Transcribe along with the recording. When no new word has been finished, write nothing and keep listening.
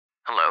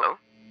Hello?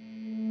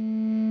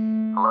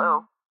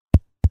 Hello?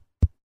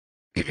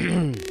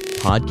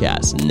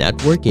 Podcast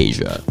Network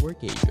Asia.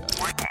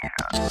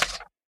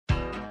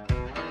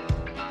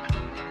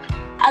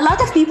 A lot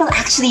of people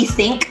actually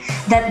think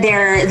that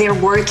they're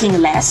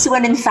working less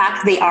when in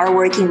fact they are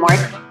working more.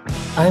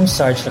 I'm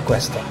Sarge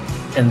Lacuesta,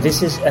 and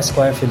this is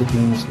Esquire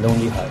Philippines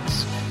Lonely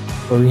Hearts,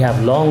 where we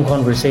have long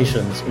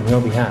conversations in your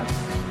behalf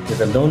with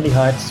the lonely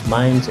hearts,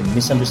 minds, and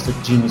misunderstood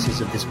geniuses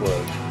of this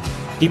world.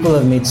 People who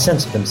have made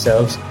sense of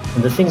themselves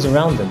and the things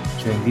around them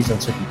during these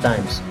uncertain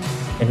times,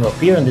 and who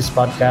appear on this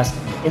podcast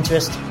in the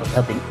interest of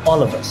helping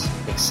all of us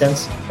make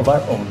sense of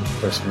our own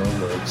personal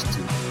worlds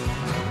too.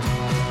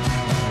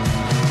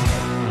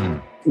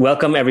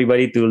 Welcome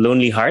everybody to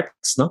Lonely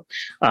Hearts.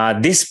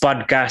 This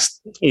podcast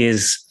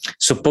is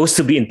supposed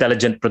to be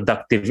intelligent,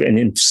 productive, and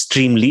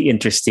extremely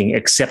interesting,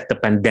 except the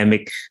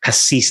pandemic has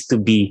ceased to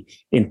be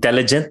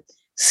intelligent,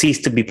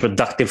 ceased to be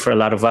productive for a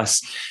lot of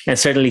us, and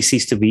certainly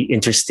ceased to be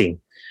interesting.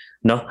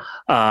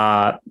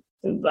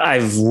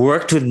 I've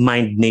worked with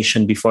Mind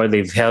Nation before.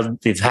 They've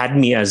had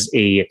me as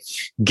a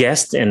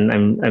guest, and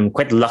I'm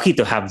quite lucky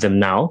to have them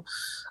now.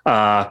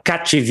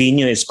 Kat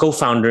Trevino is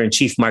co-founder and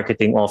chief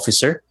marketing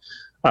officer.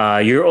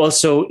 You're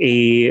also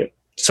you're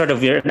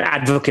an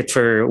advocate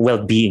for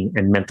well-being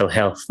and mental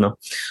health. No,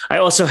 I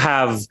also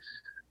have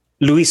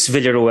Luis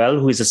Villaruel,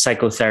 who is a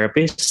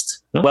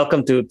psychotherapist.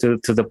 Welcome to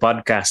the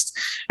podcast,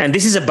 and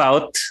this is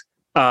about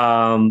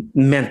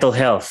mental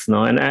health.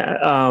 No, and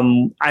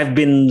I've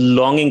been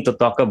longing to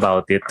talk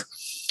about it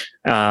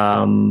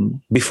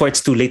before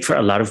it's too late for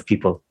a lot of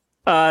people.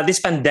 This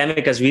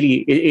pandemic has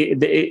really,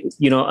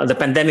 the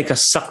pandemic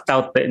has sucked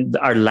out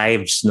our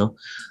lives. No,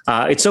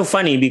 it's so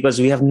funny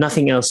because we have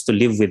nothing else to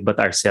live with but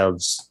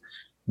ourselves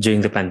during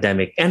the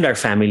pandemic and our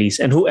families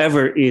and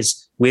whoever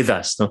is with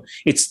us. No,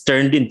 it's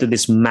turned into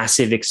this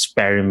massive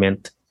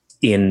experiment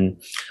in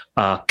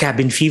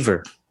cabin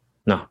fever.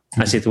 No,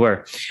 as it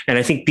were, and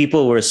I think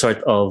people were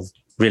sort of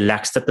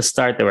relaxed at the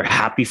start. They were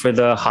happy for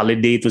the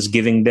holiday it was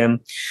giving them.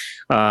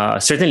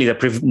 Certainly,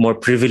 the more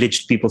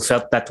privileged people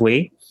felt that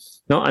way.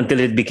 No, until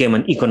it became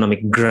an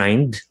economic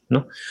grind,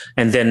 no,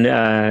 and then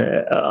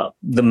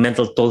the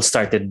mental toll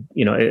started.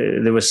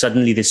 There was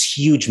suddenly this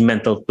huge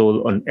mental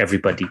toll on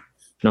everybody.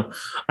 No,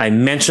 I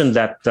mentioned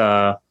that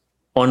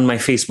on my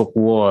Facebook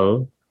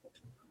wall,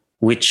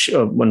 which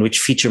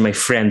feature my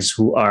friends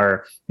who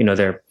are,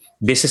 they're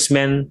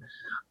businessmen.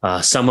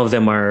 Some of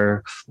them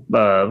are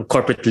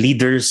corporate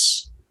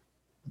leaders.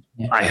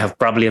 I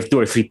probably have 2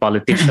 or 3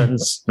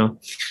 politicians. No,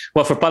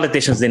 well, for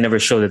politicians, they never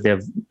show that they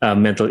have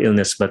mental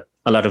illness, but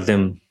a lot of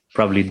them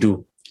probably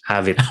do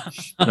have it.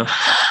 No?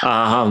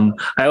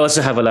 I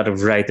also have a lot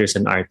of writers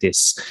and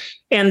artists,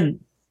 and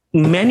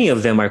many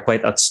of them are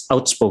quite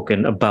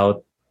outspoken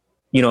about,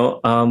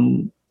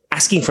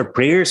 asking for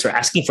prayers or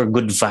asking for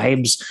good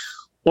vibes,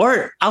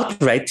 or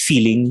outright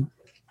feeling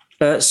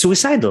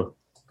suicidal.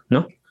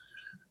 No,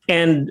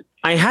 and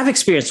I have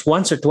experienced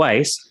once or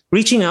twice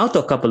reaching out to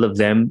a couple of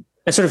them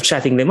and sort of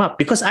chatting them up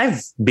because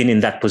I've been in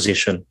that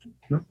position.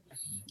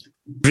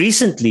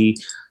 Recently,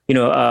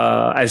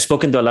 I've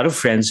spoken to a lot of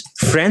friends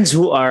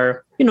who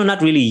are,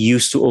 not really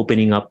used to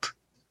opening up.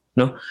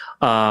 No,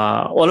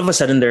 all of a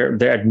sudden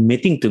they're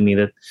admitting to me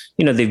that,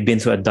 they've been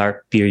through a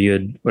dark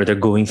period or they're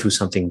going through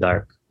something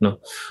dark. No,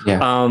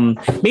 yeah.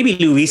 Maybe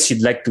Luis,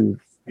 you'd like to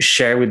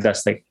share with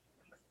us, like,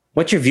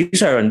 what your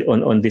views are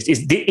on this.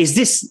 Is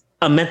this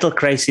a mental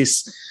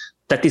crisis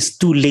that is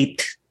too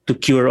late to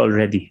cure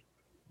already?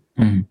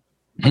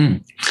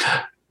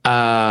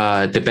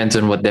 Depends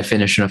on what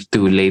definition of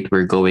too late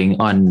we're going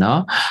on,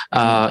 no?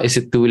 Is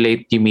it too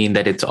late? You mean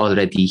that it's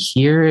already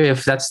here?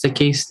 If that's the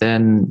case,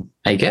 then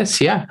I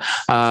guess, yeah.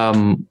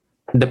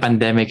 The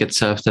pandemic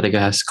itself talaga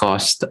has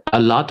caused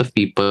a lot of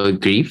people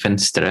grief and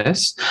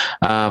stress.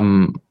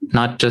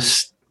 Not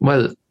just,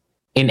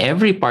 in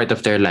every part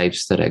of their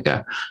lives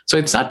talaga. So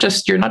it's not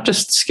just, you're not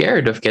just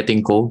scared of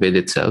getting COVID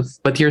itself,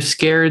 but you're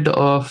scared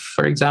of,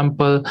 for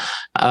example,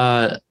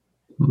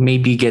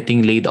 maybe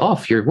getting laid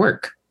off your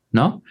work.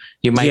 No,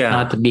 you might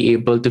not be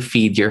able to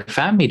feed your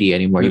family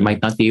anymore. You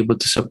might not be able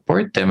to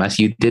support them as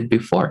you did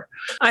before.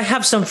 I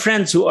have some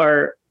friends who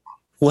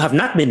have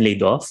not been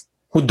laid off,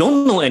 who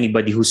don't know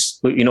anybody who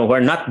are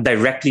not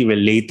directly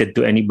related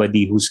to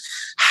anybody who's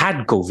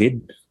had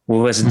COVID,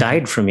 who has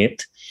died from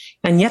it.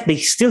 And yet they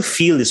still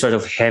feel this sort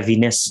of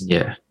heaviness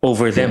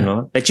over them,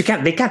 no? That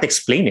they can't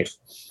explain it.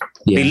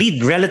 Yeah. They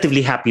lead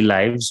relatively happy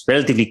lives,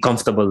 relatively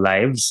comfortable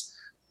lives.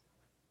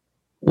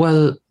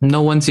 Well,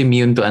 no one's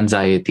immune to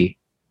anxiety.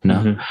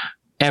 No,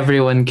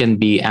 everyone can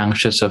be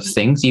anxious of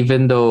things,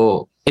 even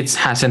though it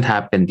hasn't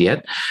happened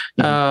yet.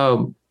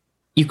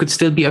 You could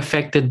still be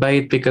affected by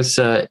it because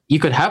you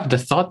could have the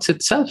thoughts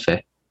itself.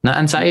 Now,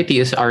 anxiety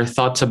is our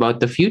thoughts about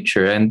the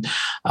future, and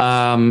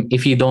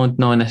if you don't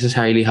know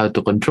necessarily how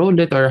to control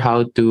it or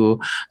how to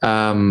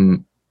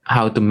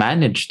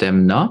manage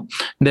them, no,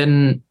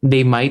 then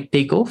they might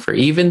take over,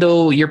 even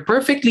though you're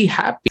perfectly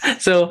happy.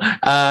 So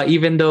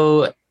even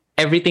though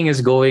everything is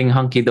going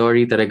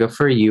hunky-dory talaga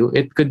for you,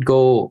 it could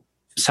go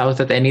south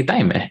at any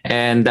time.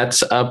 And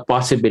that's a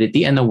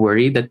possibility and a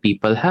worry that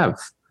people have.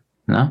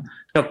 No?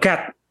 Now,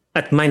 Kat,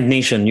 at Mind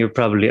Nation, you're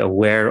probably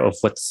aware of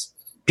what's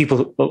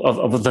people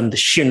of the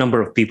sheer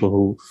number of people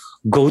who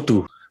go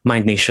to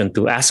Mind Nation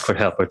to ask for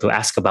help or to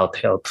ask about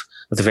help,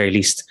 at the very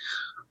least.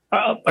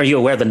 Are you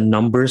aware of the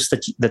numbers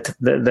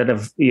that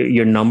have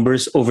your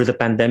numbers over the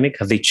pandemic?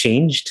 Have they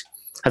changed?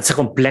 Has the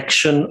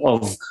complexion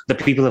of the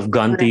people who have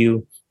gone to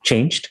you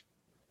changed?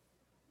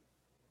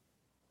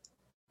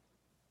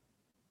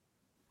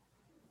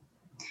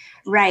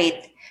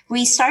 Right.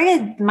 We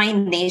started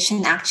Mind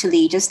Nation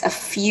actually just a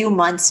few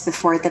months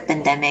before the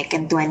pandemic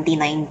in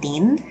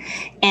 2019.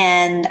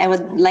 And I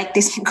would like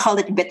to call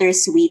it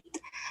bittersweet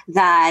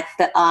that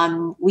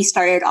we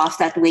started off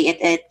that way.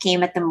 It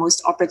came at the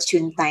most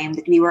opportune time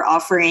that we were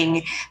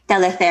offering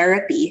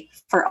teletherapy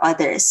for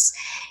others.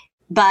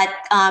 But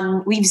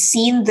we've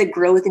seen the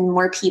growth in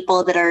more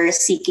people that are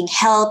seeking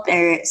help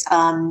or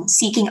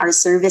seeking our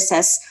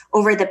services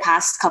over the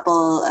past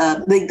couple,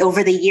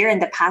 over the year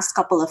and the past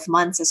couple of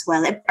months as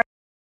well.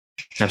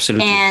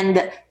 Absolutely.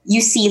 And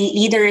you see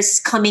leaders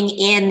coming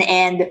in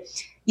and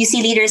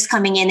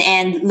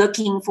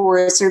looking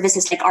for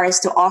services like ours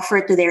to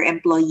offer to their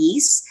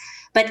employees.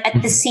 But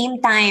at the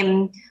same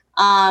time,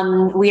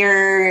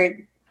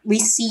 we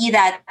see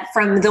that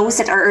from those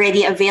that are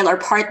already avail or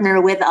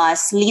partner with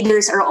us,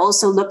 leaders are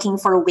also looking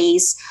for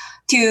ways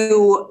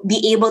to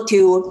be able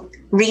to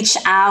reach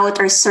out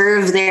or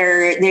serve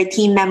their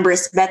team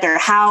members better.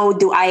 How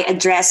do I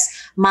address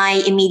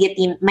my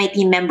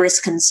team members'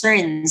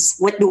 concerns?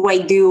 What do I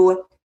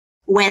do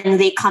when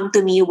they come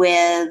to me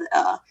with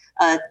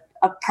a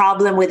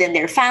problem within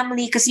their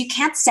family? Because you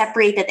can't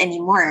separate it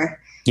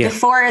anymore. Yeah.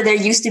 Before, there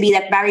used to be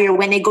that barrier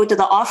when they go to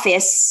the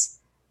office.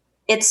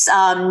 It's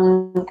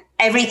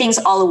everything's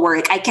all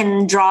work. I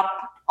can drop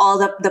all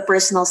the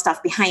personal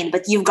stuff behind,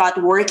 but you've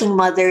got working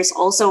mothers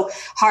also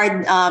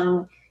hard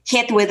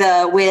hit with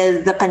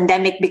the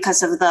pandemic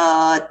because of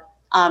the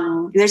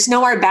there's no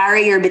more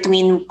barrier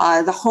between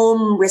the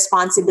home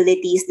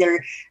responsibilities,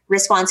 their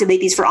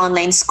responsibilities for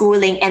online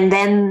schooling, and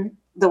then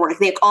the work.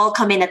 They all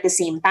come in at the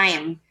same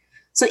time.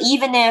 So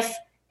even if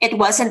it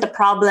wasn't a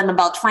problem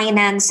about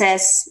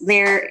finances,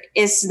 there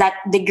is that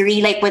degree,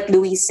 like what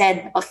Louise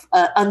said, of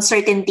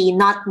uncertainty,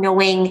 not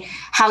knowing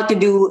how to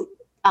do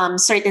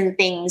certain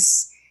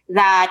things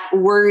that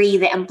worry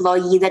the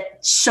employee,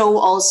 that show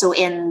also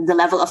in the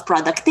level of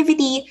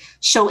productivity,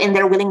 show in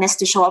their willingness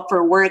to show up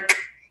for work,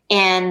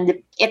 and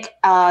it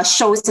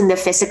shows in the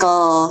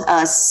physical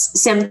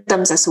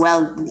symptoms as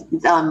well.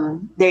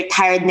 Their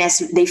tiredness,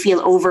 they feel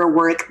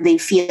overworked, they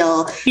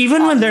feel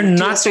even when they're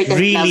not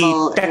really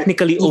level,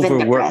 technically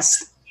overworked,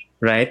 depressed.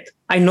 Right?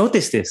 I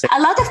noticed this.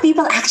 A lot of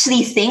people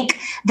actually think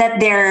that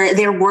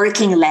they're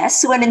working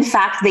less when in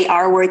fact they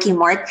are working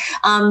more.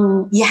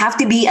 You have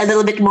to be a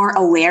little bit more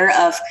aware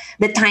of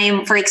the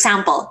time. For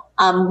example,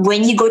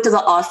 when you go to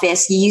the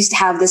office, you used to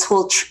have this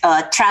whole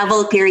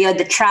travel period,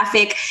 the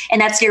traffic,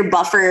 and that's your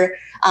buffer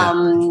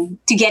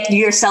to get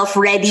yourself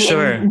ready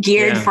and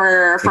geared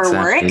for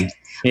work.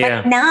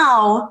 Yeah. But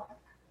now,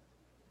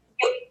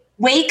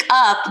 wake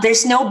up,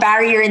 there's no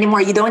barrier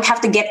anymore. You don't have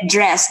to get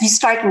dressed. You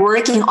start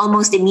working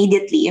almost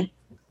immediately.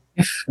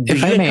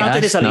 If I may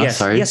ask,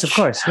 yes, of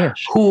course. Yeah.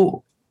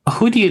 Who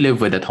do you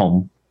live with at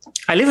home?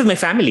 I live with my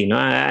family. No,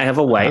 I have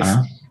a wife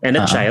and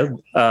a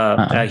child.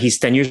 He's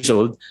 10 years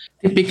old.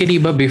 Typically,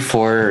 but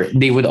before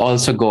they would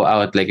also go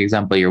out, like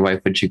example, your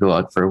wife would go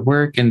out for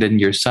work, and then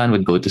your son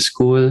would go to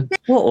school.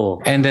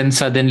 Uh-oh. And then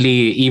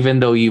suddenly, even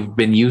though you've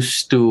been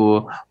used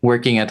to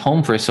working at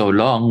home for so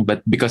long,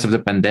 but because of the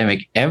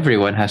pandemic,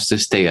 everyone has to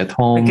stay at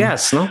home. I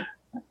guess, no?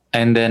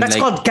 And then that's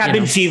called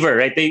cabin fever,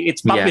 right?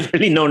 It's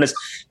popularly known as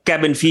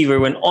cabin fever,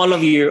 when all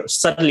of you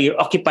suddenly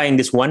you're occupying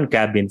this one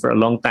cabin for a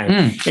long time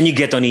and you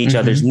get on each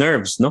other's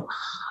nerves, no?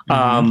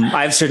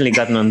 I've certainly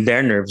gotten on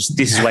their nerves.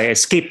 This is why I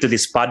escaped to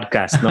this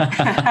podcast. No,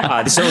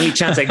 this is the only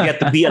chance I get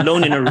to be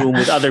alone in a room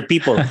with other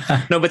people.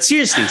 No, but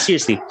seriously,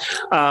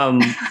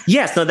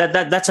 yes, no,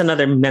 that's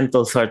another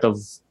mental sort of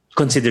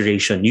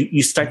consideration.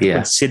 You start to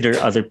consider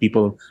other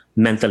people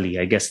mentally.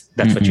 I guess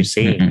that's what you're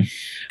saying.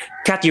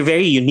 Kat, you're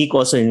very unique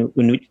also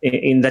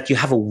in that you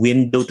have a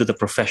window to the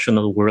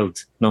professional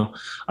world. No,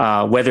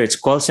 whether it's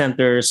call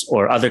centers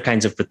or other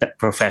kinds of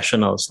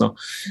professionals. No,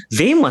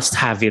 they must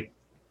have it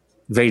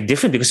very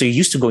different because they're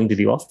used to going to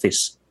the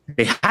office.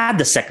 They had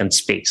the second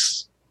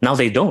space. Now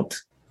they don't.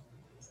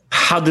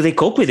 How do they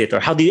cope with it, or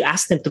how do you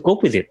ask them to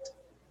cope with it?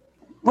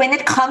 When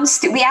it comes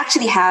to, we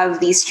actually have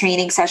these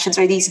training sessions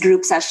or these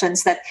group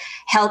sessions that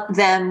help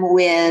them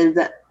with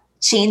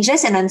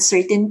changes and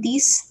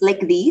uncertainties like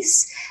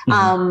these.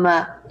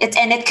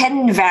 It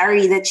can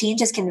vary. The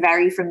changes can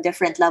vary from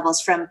different levels,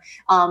 from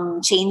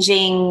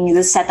changing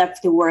the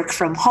setup to work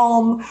from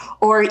home,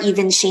 or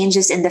even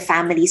changes in the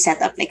family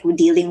setup, like we're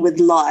dealing with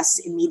loss,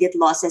 immediate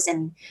losses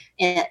in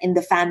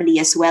the family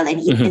as well,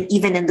 and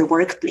even in the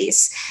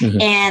workplace.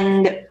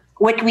 And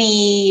what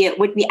we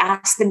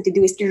ask them to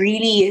do is to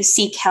really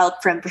seek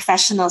help from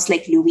professionals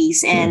like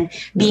Louise, and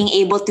being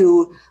able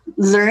to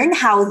learn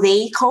how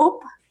they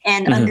cope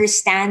and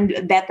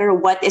understand better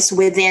what is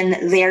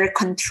within their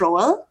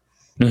control.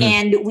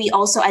 And we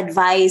also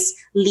advise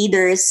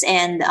leaders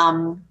and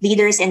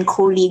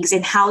colleagues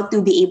in how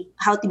to be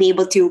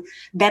able to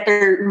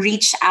better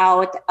reach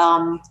out,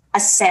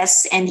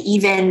 assess, and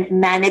even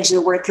manage the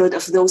workload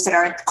of those that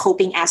aren't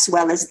coping as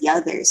well as the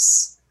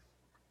others.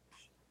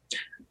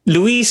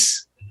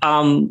 Luis,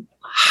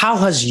 how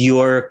has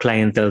your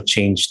clientele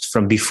changed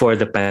from before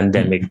the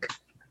pandemic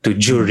to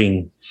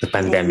during the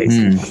pandemic?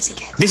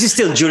 This is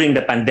still during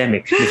the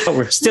pandemic.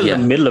 We're still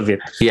in the middle of it.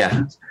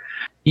 Yeah.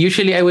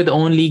 Usually I would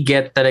only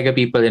get talaga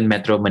people in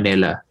Metro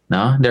Manila.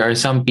 No, there are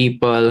some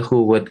people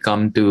who would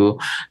come to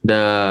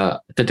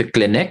the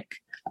clinic.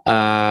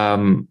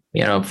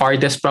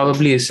 Farthest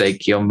probably is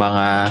like yung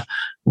mga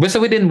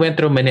within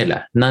Metro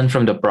Manila, none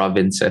from the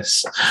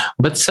provinces.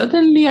 But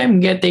suddenly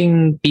I'm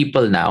getting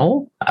people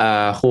now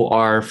who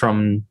are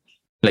from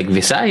like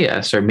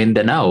Visayas or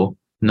Mindanao.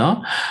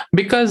 No,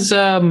 because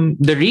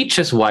the reach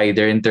is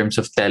wider in terms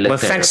of teletherapy. Well,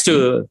 thanks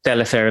to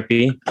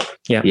teletherapy,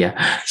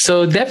 yeah.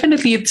 So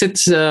definitely, it's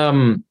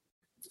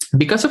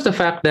because of the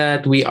fact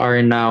that we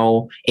are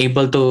now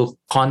able to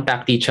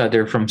contact each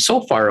other from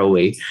so far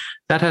away.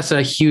 That has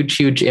a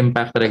huge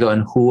impact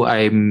on who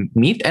I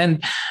meet,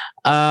 and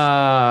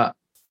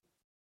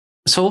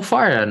so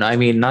far, I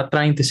mean, not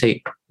trying to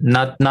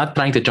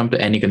jump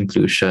to any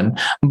conclusion,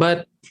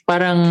 but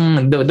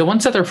parang the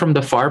ones that are from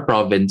the far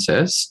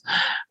provinces,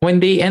 when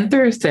they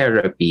enter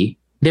therapy,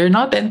 they're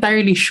not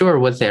entirely sure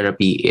what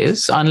therapy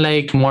is,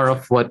 unlike more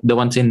of what the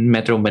ones in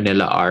Metro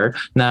Manila are,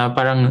 na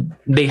parang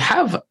they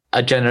have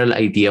a general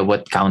idea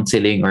what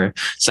counseling or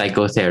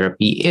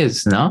psychotherapy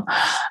is, no?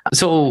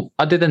 So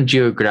other than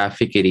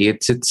geographically,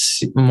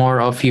 it's more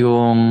of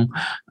yung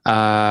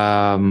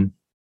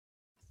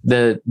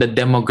the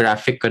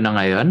demographic ko na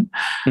ngayon.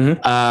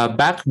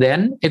 Back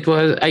then, it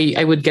was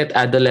I would get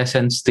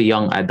adolescents to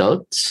young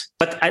adults.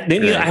 But I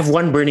have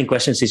one burning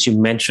question, since you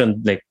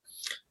mentioned like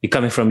you're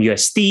coming from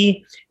UST,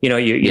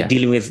 you're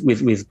dealing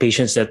with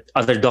patients that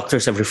other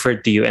doctors have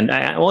referred to you. And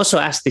I also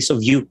asked this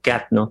of you,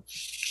 Kat, no?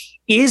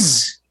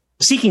 Is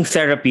seeking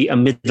therapy a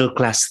middle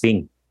class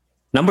thing?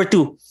 Number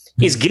two,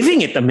 is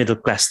giving it a middle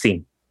class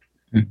thing?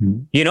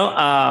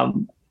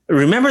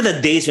 Remember the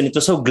days when it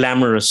was so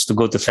glamorous to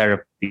go to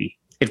therapy?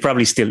 It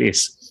probably still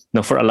is,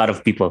 for a lot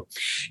of people.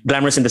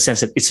 Glamorous in the sense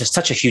that it's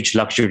such a huge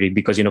luxury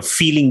because,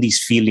 feeling these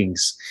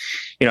feelings,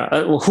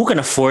 who can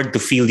afford to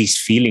feel these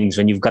feelings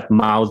when you've got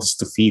mouths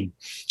to feed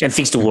and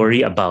things to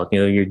worry about,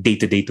 your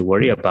day-to-day to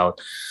worry about.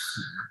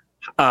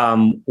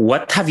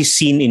 What have you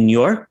seen in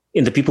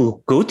the people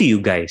who go to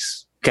you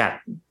guys, Kat?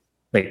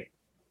 Like,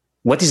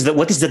 what is the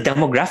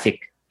demographic?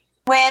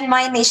 When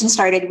Mind Nation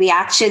started, we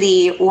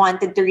actually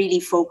wanted to really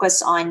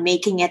focus on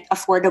making it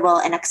affordable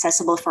and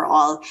accessible for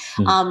all.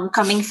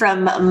 Coming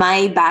from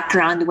my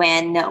background,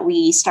 when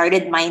we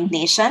started Mind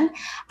Nation,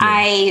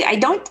 I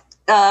don't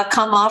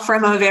come off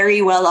from a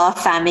very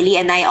well-off family,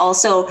 and I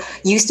also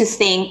used to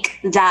think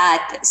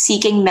that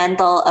seeking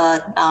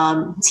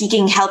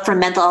help from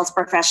mental health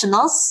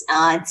professionals,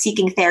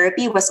 seeking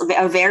therapy was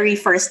a very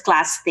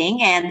first-class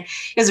thing, and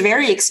it was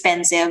very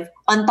expensive.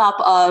 On top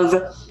of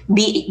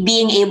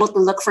being able to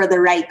look for the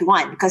right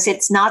one, because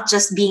it's not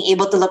just being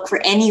able to look for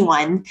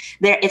anyone.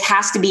 It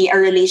has to be a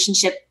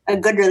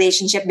good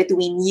relationship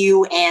between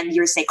you and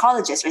your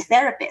psychologist or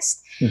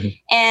therapist.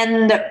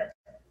 And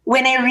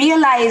when I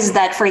realized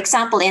that, for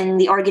example, in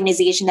the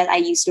organization that I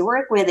used to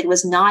work with, it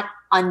was not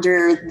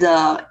under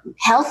the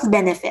health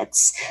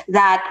benefits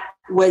that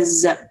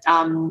was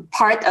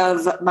part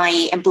of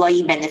my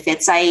employee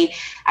benefits, I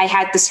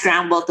had to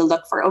scramble to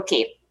look for,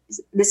 okay,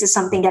 this is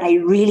something that I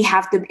really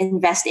have to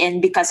invest in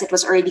because it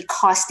was already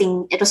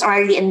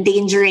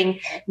endangering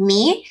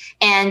me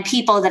and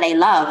people that I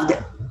loved.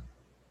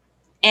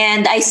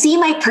 And I see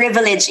my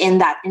privilege in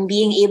that, in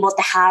being able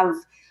to have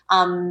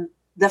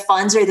the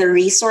funds or the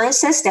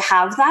resources to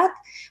have that.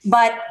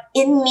 But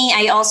in me,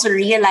 I also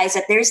realized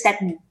that there's that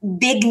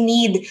big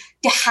need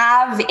to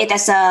have it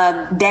as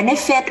a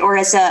benefit or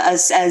as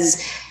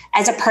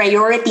a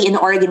priority in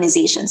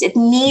organizations. It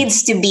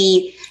needs to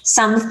be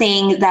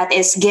something that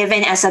is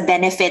given as a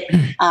benefit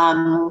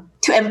to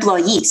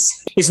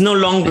employees. It's no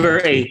longer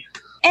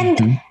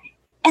And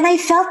I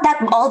felt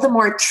that all the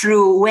more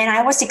true when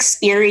I was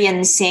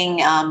experiencing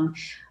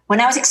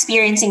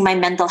my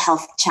mental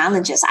health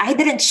challenges. I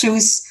didn't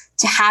choose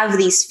to have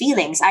these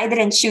feelings. I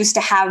didn't choose to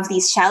have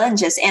these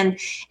challenges. And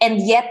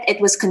yet it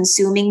was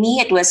consuming me.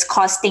 It was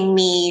costing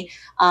me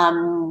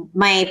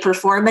my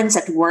performance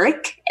at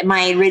work,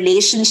 my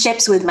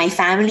relationships with my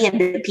family and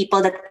the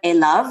people that I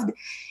loved.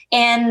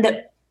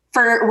 And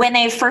when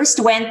I first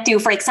went to,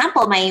 for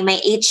example,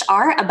 my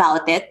HR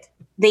about it,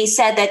 they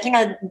said that,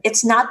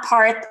 it's not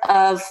part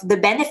of the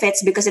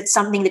benefits because it's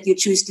something that you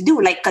choose to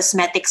do, like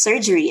cosmetic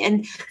surgery.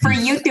 And for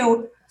you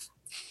to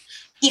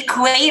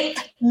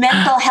equate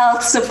mental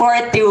health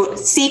support to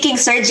seeking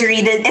surgery,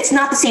 it's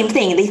not the same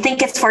thing. They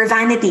think it's for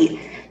vanity.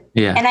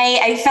 Yeah. And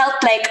I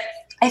felt like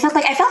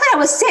I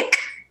was sick.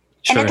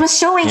 Sure. And it was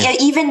showing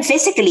even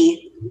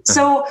physically.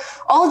 So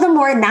all the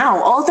more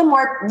now, all the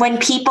more when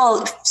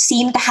people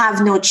seem to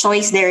have no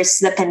choice, there's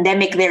the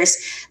pandemic,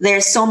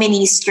 there's so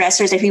many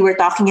stressors that we were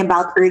talking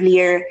about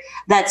earlier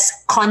that's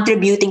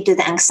contributing to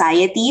the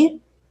anxiety.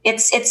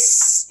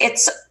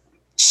 It's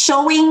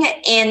showing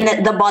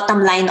in the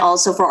bottom line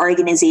also for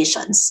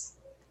organizations.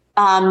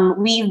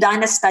 We've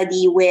done a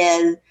study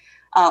with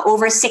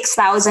over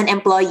 6,000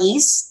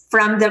 employees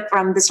from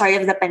the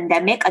start of the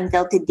pandemic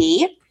until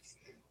today.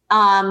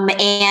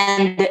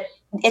 And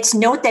it's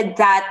noted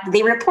that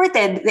the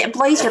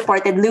employees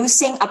reported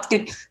losing up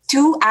to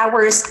 2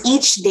 hours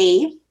each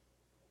day,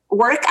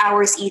 work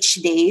hours each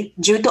day,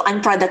 due to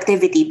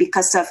unproductivity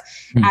because of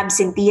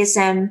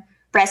absenteeism,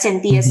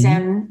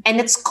 presenteeism, and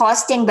it's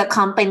costing the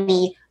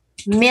company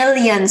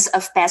millions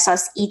of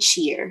pesos each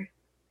year.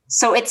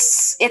 So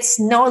it's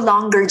no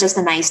longer just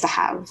a nice to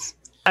have.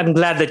 I'm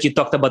glad that you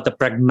talked about the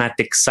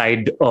pragmatic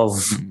side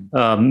of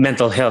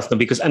mental health, no?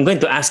 Because I'm going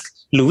to ask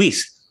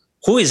Luis,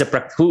 who is a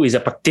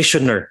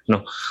practitioner,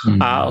 no?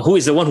 Who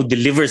is the one who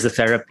delivers the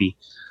therapy.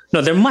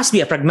 No, there must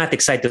be a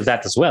pragmatic side to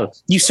that as well.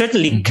 You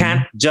certainly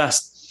can't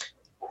just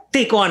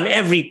take on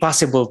every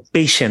possible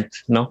patient,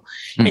 no?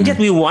 And yet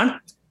we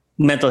want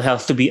mental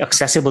health to be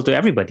accessible to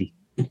everybody.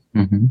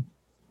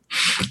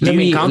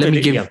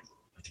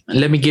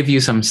 Let me give you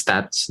some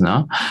stats,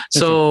 no?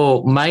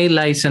 So my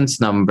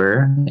license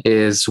number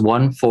is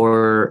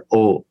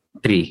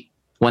 1403.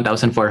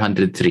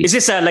 Is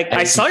this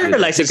I saw your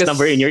license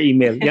number in your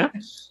email, yeah?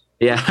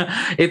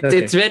 Yeah.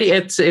 It's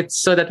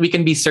so that we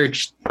can be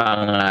searched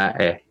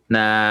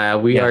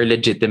we are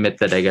legitimate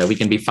talaga. We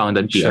can be found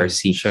on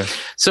PRC. Sure.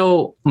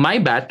 So my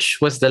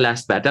batch was the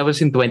last batch. That was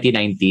in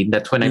 2019.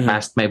 That's when I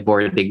passed my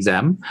board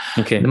exam.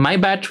 Okay. My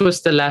batch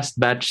was the last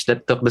batch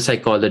that took the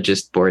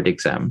psychologist board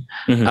exam.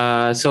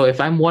 So if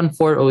I'm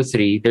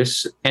 1403,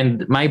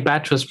 and my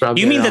batch was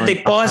probably. You mean that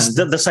they paused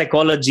the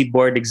psychology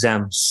board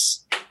exams?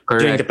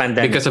 Correct. During the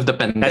pandemic. Because of the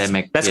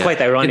pandemic. That's quite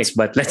ironic,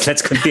 but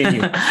let's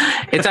continue.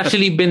 It's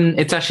actually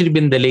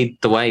been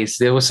delayed twice.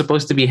 It was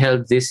supposed to be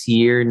held this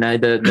year,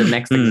 the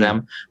next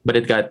exam, but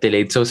it got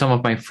delayed. So some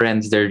of my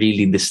friends, they're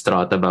really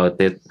distraught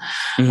about it.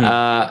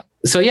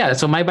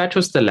 So my batch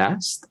was the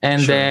last,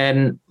 and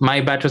then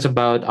my batch was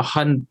about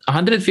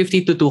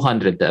 150 to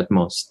 200 at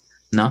most.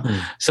 No,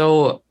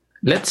 so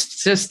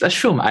let's just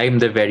assume I'm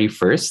the very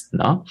first.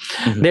 No,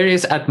 there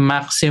is at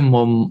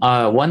maximum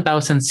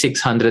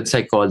 1,600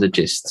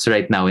 psychologists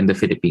right now in the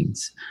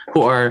Philippines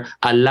who are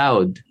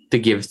allowed to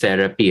give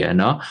therapy,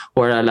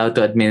 who are allowed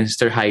to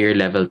administer higher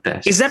level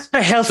tests. Is that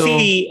a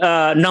healthy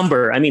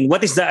number? I mean,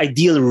 what is the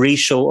ideal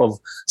ratio of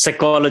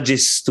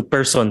psychologists to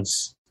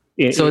persons?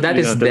 So that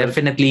is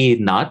definitely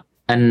not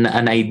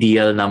an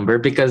ideal number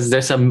because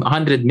there's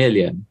 100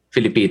 million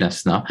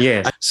Filipinos, no?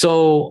 Yes.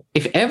 So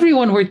if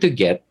everyone were to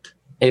go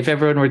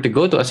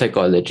to a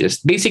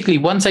psychologist, basically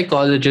one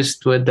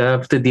psychologist would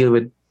have to deal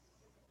with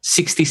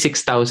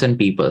 66,000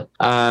 people.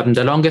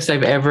 The longest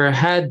I've ever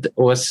had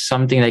was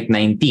something like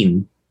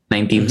 19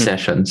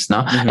 sessions.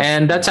 No?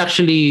 And that's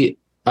actually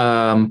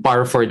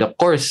par for the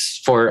course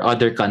for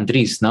other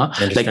countries. No?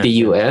 Like the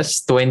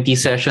US, 20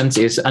 sessions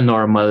is a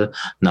normal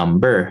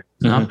number.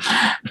 No?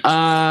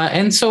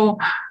 And so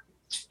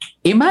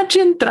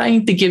imagine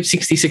trying to give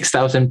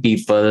 66,000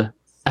 people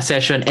a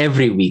session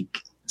every week.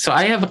 So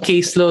I have a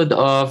caseload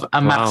of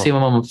a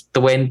maximum of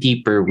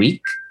 20 per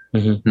week.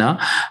 No,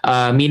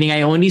 meaning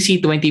I only see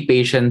 20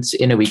 patients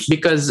in a week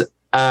because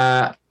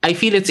I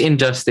feel it's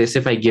injustice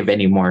if I give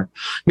any more.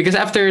 Because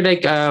after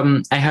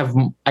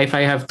if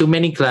I have too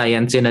many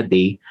clients in a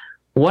day,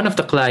 one of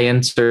the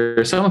clients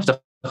or some of the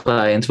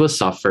clients will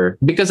suffer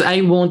because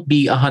I won't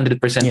be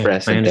 100%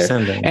 present there.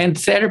 That. And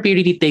therapy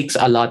really takes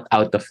a lot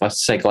out of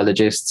us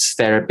psychologists,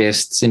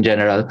 therapists in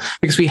general,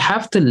 because we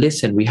have to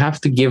listen, we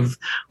have to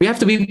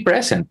be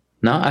present,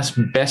 no, as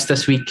best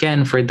as we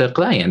can for the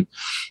client,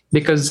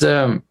 because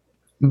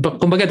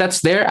kumbaga that's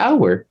their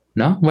hour,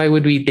 no? Why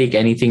would we take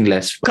anything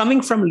less?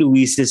 Coming from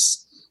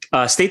Luis's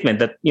statement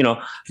that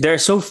there are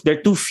too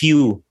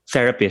few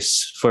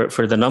therapists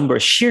for the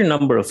sheer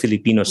number of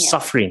Filipinos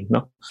suffering,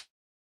 no?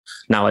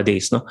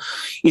 Nowadays, no,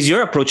 is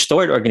your approach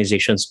toward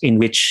organizations in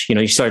which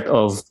you sort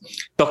of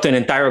talk to an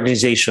entire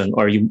organization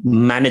or you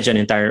manage an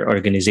entire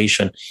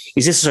organization?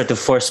 Is this a sort of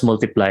force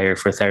multiplier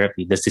for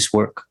therapy? Does this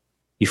work?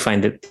 You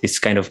find that this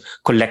kind of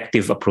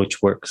collective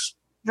approach works?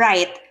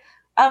 Right.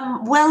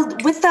 Well,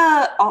 with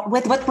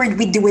what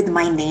we do with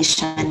Mind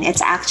Nation,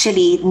 it's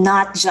actually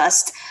not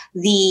just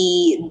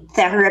the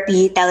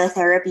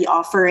teletherapy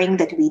offering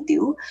that we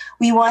do.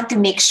 We want to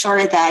make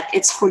sure that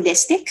it's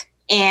holistic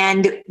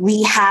and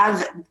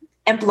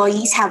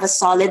employees have a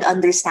solid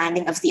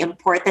understanding of the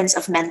importance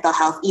of mental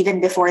health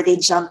even before they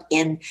jump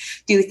in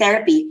to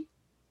therapy.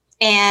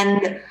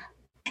 And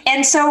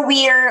And so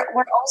we're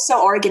also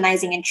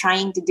organizing and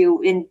trying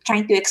to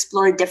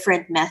explore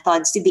different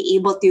methods to be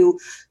able to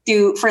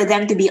for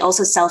them to be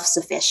also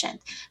self-sufficient.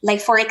 Like,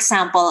 for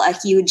example, a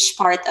huge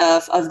part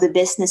of the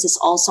business is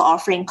also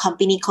offering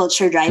company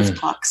culture drive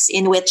talks,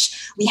 in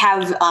which we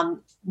have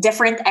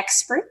different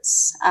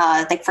experts,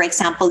 like, for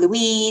example,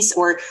 Luis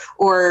or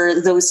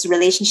those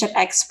relationship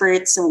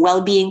experts,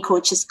 well-being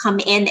coaches, come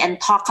in and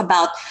talk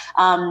about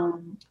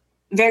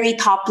very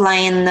top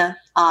line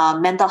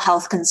mental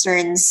health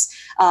concerns,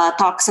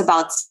 talks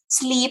about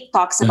sleep,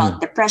 talks about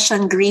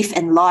depression, grief,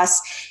 and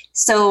loss,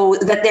 so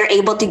that they're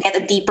able to get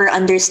a deeper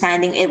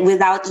understanding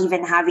without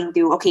even having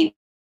to,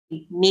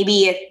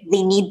 maybe if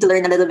they need to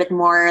learn a little bit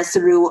more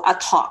through a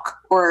talk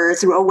or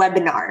through a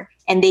webinar,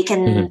 and they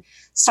can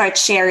start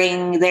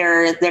sharing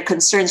their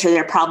concerns or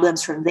their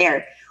problems from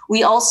there.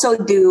 We also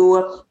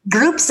do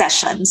group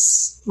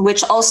sessions,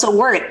 which also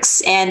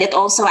works. And it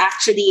also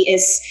actually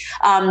is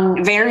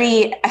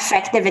very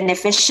effective and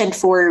efficient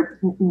for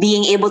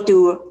being able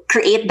to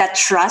create that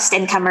trust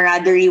and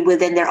camaraderie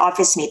within their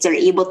office mates. They're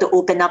able to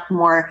open up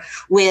more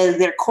with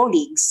their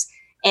colleagues.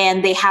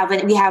 And we have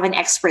an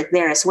expert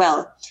there as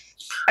well.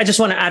 I just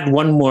want to add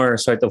one more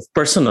sort of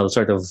personal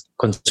sort of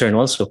concern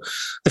also.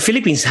 The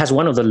Philippines has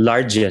one of the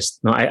largest,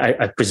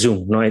 I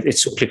presume,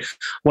 it's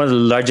one of the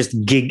largest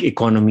gig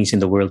economies in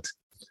the world,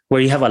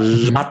 where you have a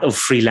lot of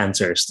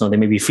freelancers. They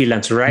may be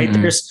freelance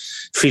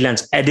writers,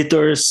 freelance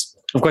editors.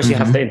 Of course, you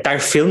have the entire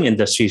film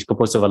industry is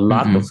composed of a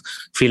lot of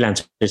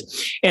freelancers.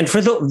 And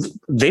for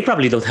they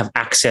probably don't have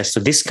access to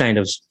this kind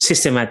of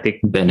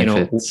systematic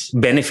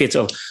benefits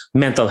of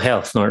mental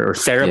health or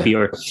therapy,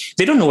 or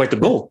they don't know where to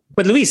go.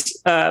 But Luis,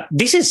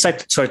 this is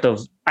sort of,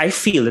 I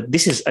feel that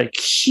this is a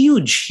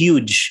huge,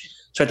 huge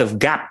sort of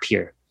gap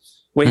here.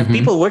 We have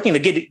people working the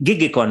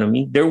gig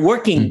economy. They're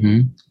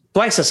working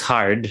twice as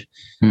hard.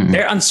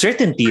 Their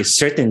uncertainty is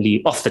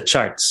certainly off the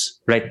charts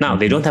right now.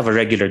 They don't have a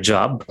regular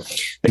job.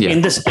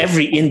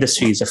 Every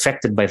industry is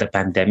affected by the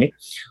pandemic.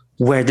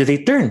 Where do they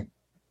turn?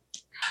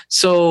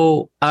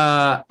 So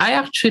I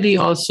actually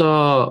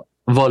also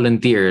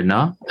volunteer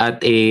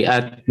at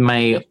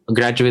my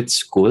graduate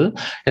school.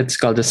 It's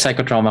called the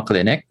Psychotrauma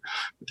Clinic,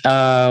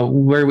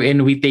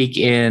 wherein we take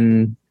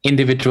in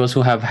individuals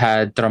who have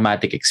had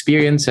traumatic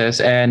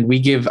experiences, and we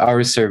give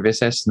our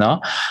services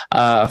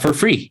for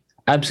free.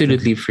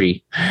 Absolutely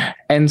free.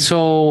 And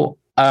so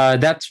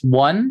that's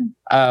one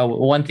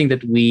thing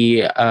that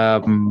we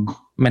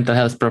mental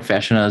health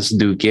professionals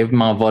do give,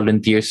 mga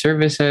volunteer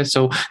services.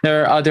 So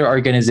there are other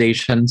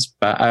organizations,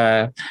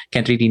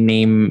 can't really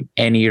name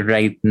any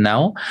right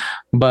now,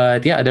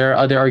 but there are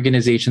other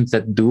organizations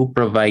that do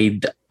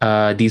provide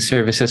these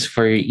services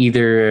for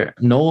either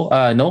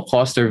no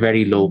cost or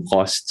very low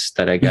costs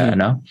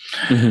talaga,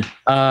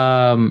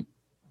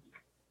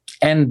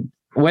 and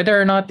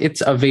whether or not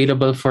it's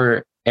available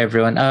for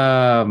everyone,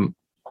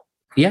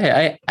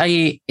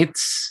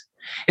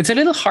 it's a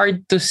little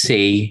hard to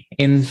say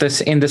in the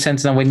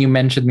sense that when you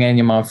mentioned nga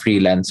yung mga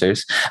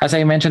freelancers, as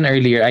I mentioned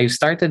earlier, I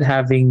started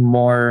having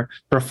more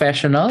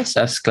professionals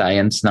as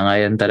clients na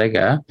ngayon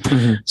talaga.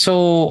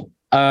 So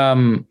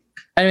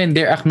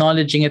they're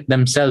acknowledging it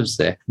themselves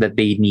that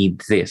they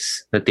need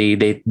this, that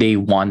they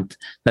want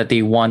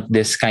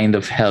this kind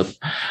of help.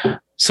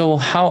 So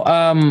how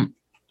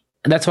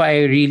that's why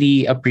I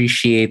really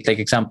appreciate, like,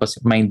 examples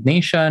of Mind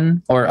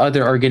Nation or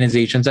other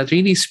organizations that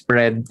really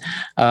spread,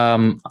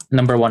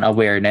 number one,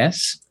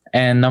 awareness,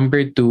 and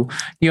number two,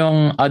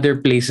 yung other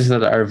places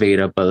that are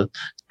available.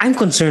 I'm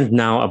concerned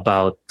now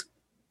about,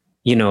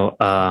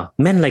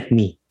 men like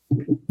me,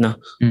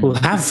 who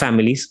have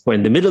families, who are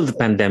in the middle of the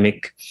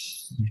pandemic,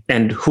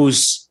 and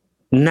whose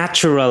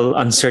natural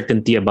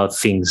uncertainty about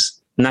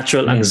things,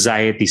 natural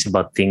anxieties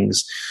about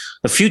things,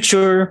 the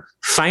future,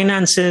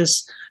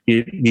 finances,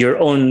 your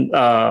own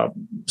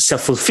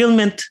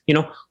self-fulfillment,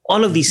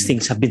 all of these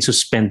things have been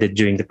suspended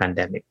during the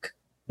pandemic.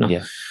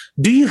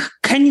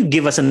 Can you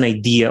give us an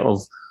idea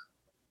of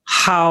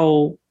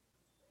how,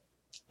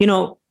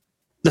 the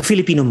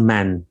Filipino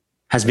man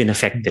has been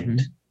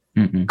affected,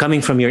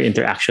 coming from your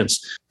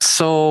interactions?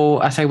 So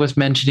as I was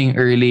mentioning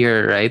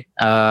earlier, right,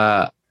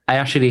 I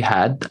actually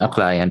had a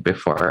client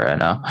before,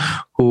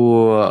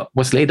 who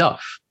was laid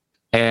off.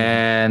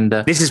 And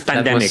this is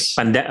pandemic.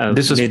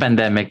 This was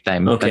pandemic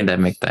time. Okay.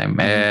 Pandemic time,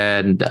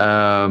 and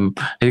I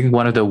think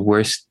one of the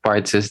worst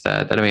parts is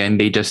that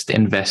they just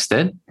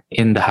invested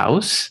in the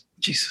house.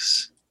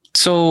 Jesus.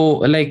 So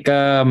like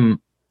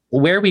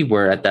where we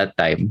were at that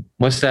time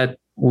was that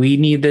we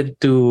needed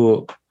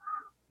to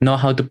know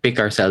how to pick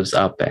ourselves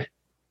up,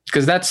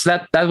 because that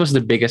was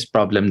the biggest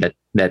problem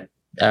that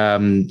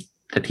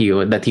he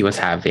was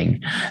having.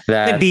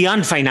 That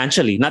beyond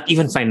financially, not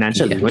even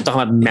financially. We're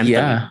talking about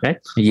mentally, right?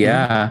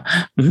 Yeah.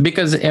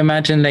 Because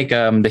imagine like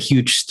the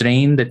huge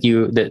strain that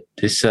you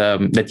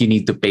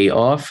need to pay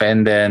off,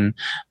 and then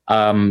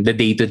the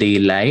day-to-day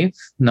life,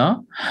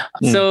 no?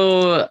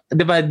 So,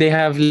 diba, they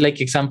have like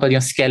example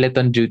yung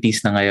skeleton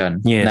duties na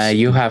ngayon. Yes. Na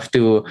you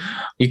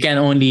can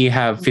only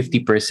have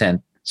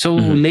 50%. So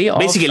layoffs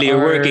basically you're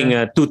working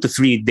a 2 to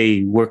 3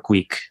 day work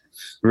week.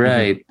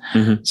 Right.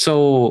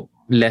 So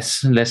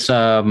less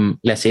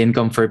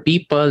income for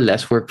people,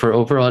 less work for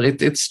overall.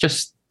 It's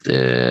just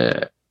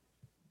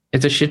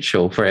it's a shit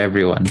show for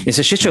everyone. It's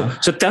a shit show.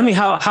 So tell me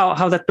how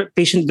that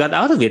patient got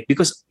out of it,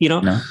 because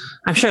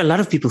I'm sure a lot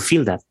of people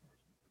feel that,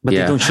 but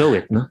they don't show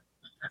it. No.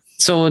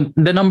 So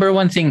the number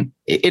one thing,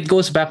 it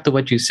goes back to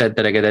what you said,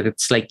 talaga, that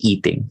it's like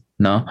eating.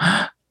 No,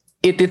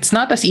 it's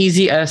not as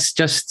easy as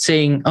just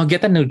saying, "Oh,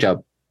 get a new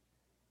job."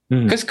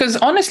 Because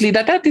honestly,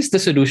 that is the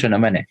solution,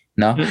 naman eh.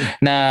 No,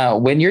 na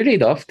when you're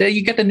laid off, then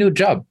you get a new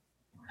job.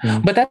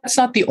 But that's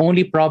not the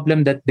only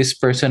problem that this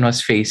person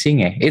was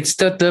facing. Eh. It's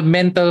the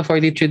mental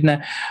fortitude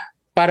na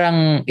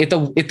parang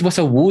it was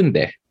a wound.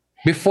 Eh.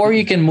 Before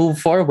you can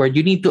move forward,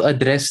 you need to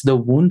address the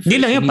wound. Hindi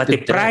lang yun, pati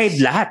pride,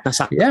 lahat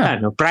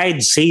nasaktan. No?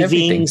 Pride,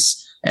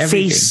 savings,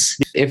 everything. face.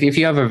 If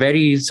you have a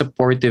very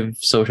supportive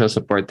social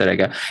support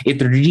talaga,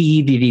 it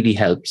really, really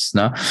helps.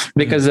 No?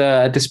 Because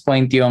at this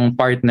point, yung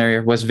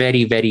partner was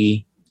very,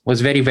 very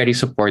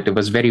supportive,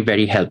 was very,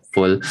 very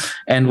helpful,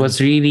 and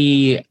was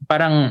really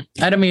parang,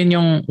 alam mo yun,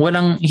 yung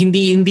walang,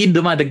 hindi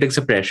dumadagdag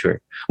sa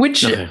pressure.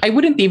 Which I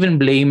wouldn't even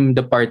blame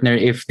the partner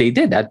if they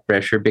did add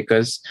pressure,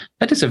 because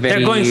that is a very...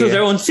 They're going through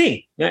their own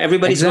thing. Yeah,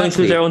 everybody's going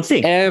through their own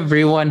thing.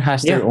 Everyone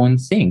has their own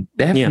thing.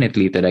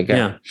 Definitely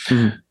talaga.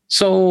 Yeah.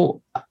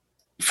 So,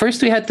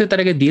 first we had to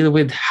talaga deal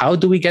with how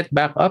do we get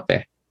back up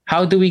eh?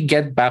 How do we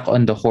get back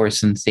on the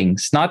horse and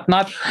things? Not.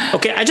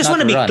 Okay, I just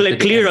want to be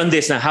clear on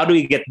this now. How do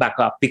we get back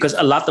up? Because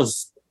a lot of,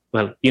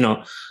 a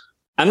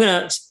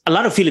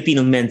lot of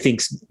Filipino men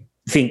think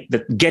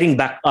that getting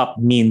back up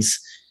means,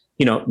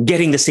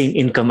 getting the same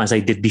income as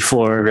I did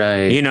before.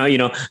 Right.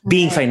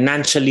 Being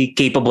financially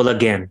capable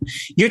again.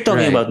 You're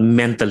talking about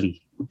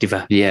mentally,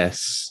 diba?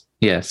 Yes.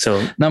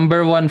 So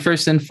number one,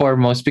 first and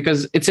foremost,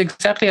 because it's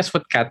exactly as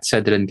what Kat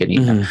said rin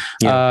kanina.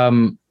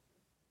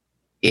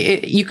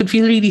 You could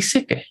feel really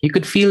sick. Eh? You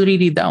could feel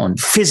really down.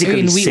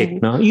 Physically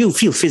sick. No, you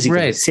feel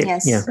physically sick.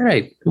 Yes. Yeah.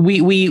 Right.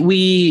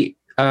 We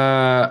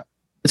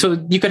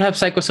so you could have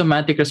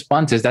psychosomatic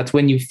responses. That's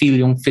when you feel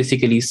yung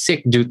physically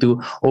sick due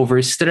to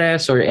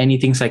overstress or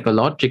anything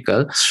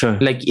psychological. Sure.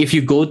 Like if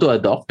you go to a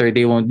doctor,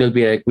 they'll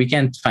be like, we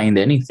can't find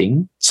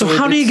anything. So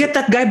how do you get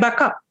that guy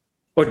back up?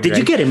 Or did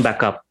you get him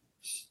back up?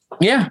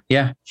 Yeah.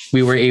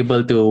 We were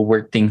able to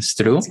work things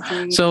through.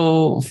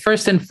 So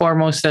first and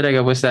foremost,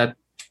 talaga was that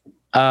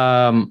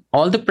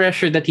all the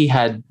pressure that he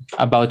had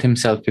about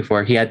himself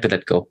before, he had to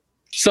let go.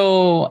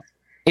 So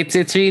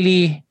it's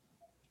really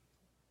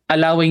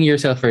allowing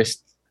yourself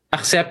first,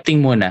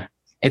 accepting muna.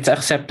 It's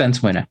acceptance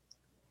muna.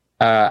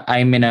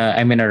 I'm in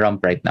a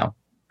rump right now,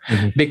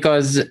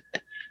 because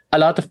a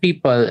lot of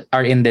people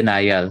are in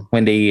denial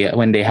when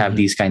they have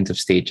these kinds of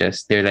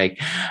stages. They're like,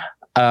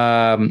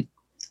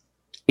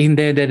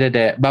 hindi,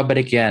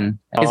 babalik yan.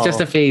 It's just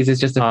a phase.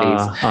 It's just a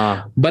phase.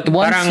 But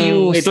once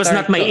parang it was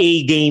not my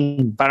A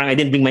game. Parang I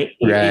didn't bring my,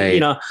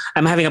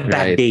 I'm having a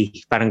bad day.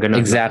 Parang ganun.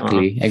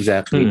 Exactly.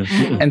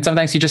 And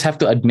sometimes you just have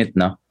to admit,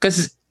 no?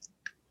 Because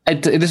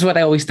this is what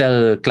I always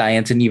tell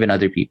clients and even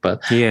other people.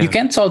 Yeah. You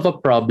can't solve a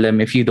problem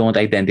if you don't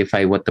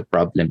identify what the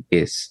problem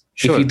is.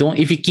 Sure.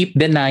 If you keep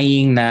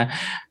denying na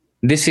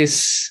this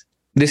is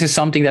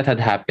something that had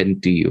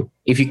happened to you.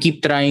 If you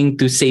keep trying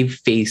to save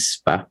face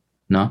pa,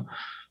 no?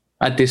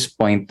 At this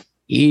point,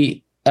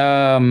 right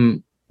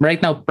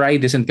now,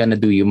 pride isn't gonna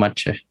do you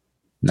much,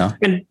 no.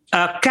 And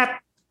Kat,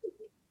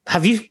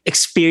 have you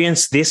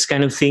experienced this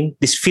kind of thing?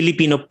 This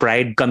Filipino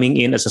pride coming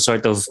in as a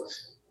sort of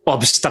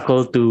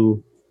obstacle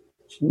to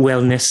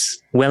wellness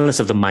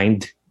of the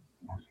mind?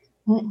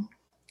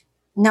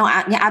 No,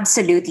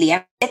 absolutely.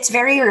 It's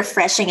very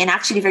refreshing and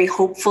actually very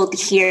hopeful to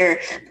hear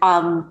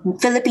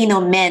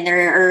Filipino men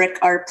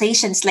or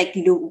patients like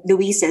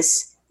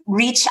Luis's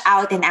reach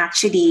out and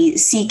actually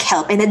seek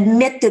help and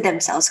admit to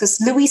themselves, because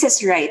Luis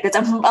is right that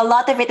a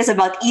lot of it is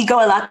about ego,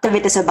 a lot of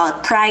it is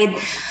about pride,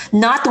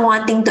 not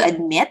wanting to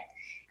admit.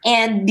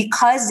 And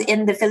because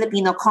in the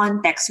Filipino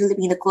context,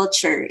 Filipino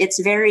culture, it's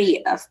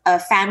very a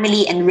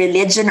family and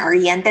religion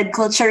oriented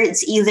culture.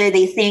 It's either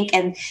they think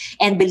and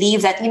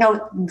believe that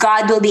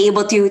God will be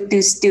able to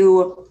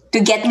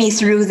get me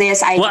through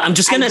this. I'm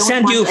just gonna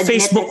send you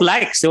Facebook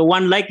likes. So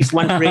one like is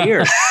one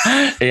prayer.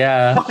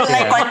 Yeah.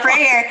 One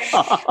prayer.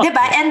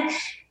 Diba?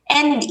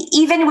 And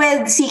even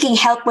with seeking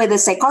help with a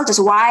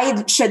psychologist,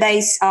 why should I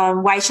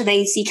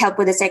seek help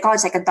with a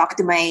psychologist? I can talk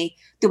to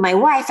my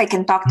wife. I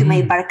can talk to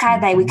my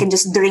barkada. We can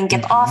just drink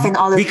it off and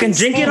all of these things.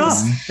 We can drink it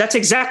off. That's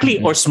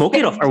exactly, or smoke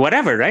it off or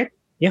whatever, right?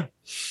 Yeah.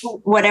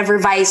 Whatever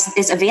vice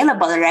is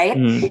available, right?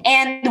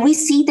 And we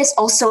see this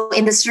also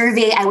in the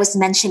survey I was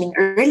mentioning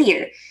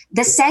earlier.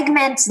 The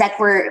segments that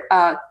were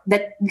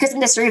because in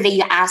the survey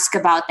you ask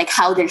about like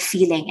how they're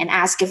feeling and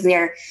ask if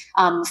they're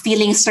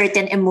feeling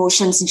certain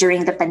emotions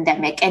during the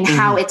pandemic and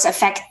how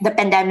the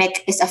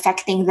pandemic is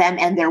affecting them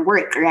and their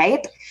work,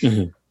 right?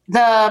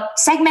 The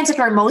segments that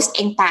were most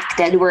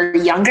impacted were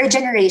younger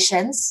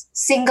generations,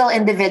 single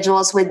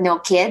individuals with no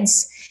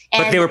kids.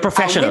 But they were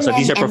professionals, so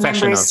these are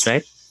professionals,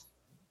 right?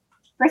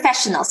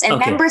 Professionals and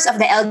members of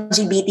the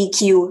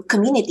LGBTQ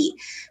community.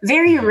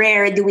 Very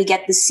rare do we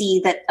get to see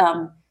that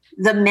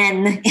the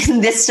men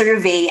in this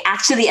survey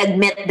actually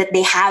admit that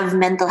they have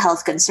mental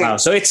health concerns. Wow.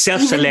 So it's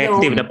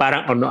self-selective. Na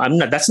parang, oh no, I'm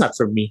not. That's not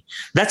for me.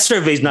 That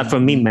survey is not for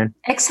me, man.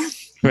 Exactly.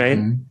 Right.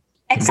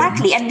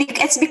 Exactly, and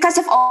it's because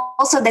of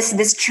also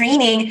this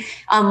training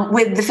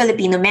with the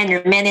Filipino men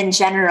or men in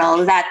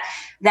general that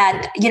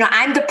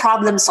I'm the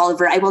problem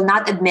solver. I will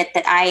not admit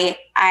that I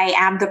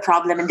am the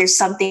problem and there's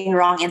something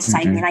wrong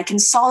inside me and I can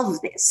solve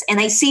this.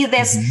 And I see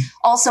this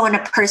also on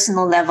a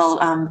personal level.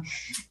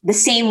 The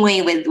same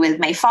way with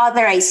my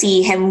father. I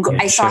see him.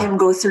 I saw him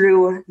go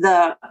through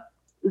the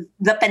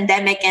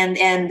pandemic and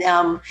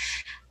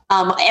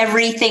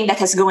everything that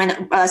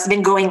has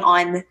been going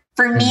on.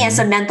 For me, as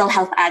a mental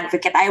health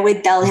advocate, I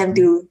would tell him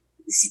to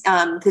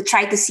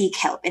try to seek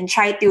help and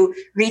try to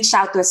reach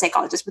out to a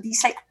psychologist. But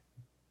he's like,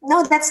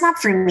 no, that's not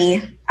for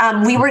me.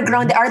 We were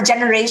grown. Our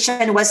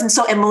generation wasn't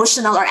so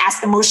emotional or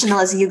as emotional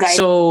as you guys.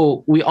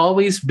 So we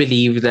always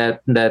believe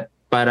that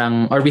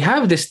parang, or we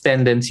have this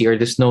tendency or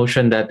this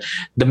notion that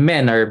the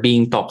men are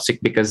being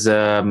toxic because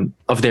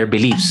of their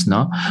beliefs,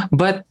 no?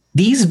 But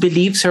these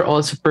beliefs are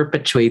also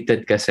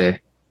perpetuated kasi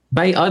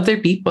by other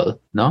people,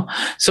 no?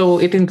 So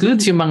it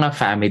includes yung mga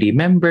family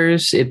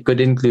members. It could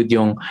include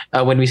yung,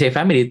 when we say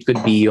family, it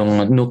could be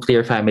yung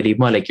nuclear family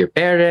mo, like your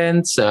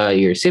parents,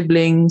 your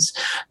siblings,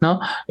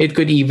 no? It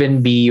could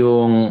even be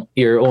yung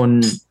your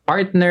own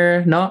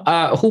partner, no?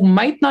 Who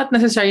might not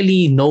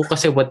necessarily know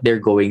kasi what they're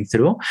going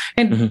through.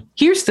 And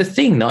here's the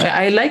thing, no?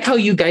 I like how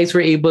you guys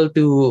were able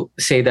to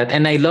say that.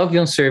 And I love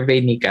yung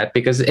survey ni Kat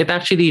because it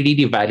actually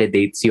really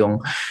validates yung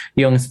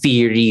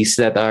theories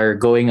that are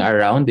going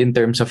around in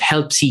terms of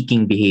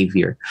help-seeking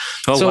behavior.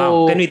 Oh, so,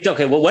 wow. Can we talk?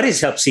 Okay, well, what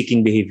is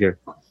help-seeking behavior?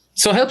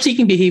 So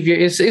help-seeking behavior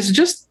is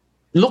just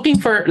looking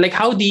for, like,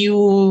 how do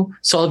you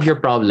solve your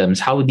problems?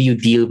 How do you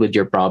deal with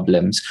your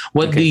problems?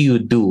 What do you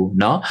do?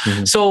 No.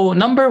 So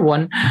number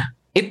one,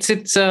 it's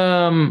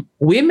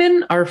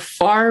women are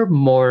far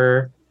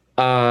more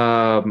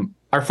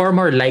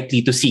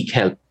likely to seek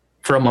help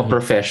from a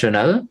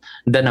professional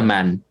than a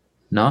man.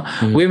 No,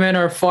 women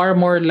are far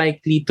more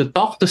likely to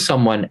talk to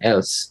someone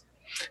else.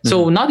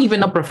 So not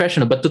even a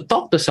professional, but to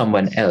talk to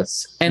someone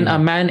else. And a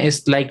man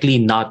is likely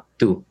not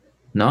to.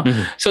 No,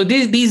 so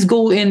these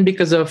go in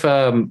because of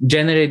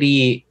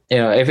generally,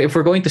 if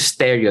we're going to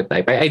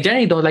stereotype, I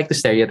generally don't like to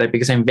stereotype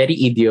because I'm very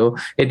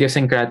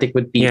idiosyncratic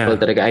with people.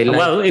 That I like.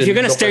 Well, if you're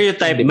gonna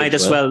stereotype, you might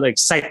as well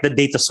cite the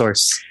data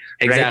source.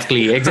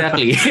 Exactly.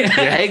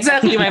 Right?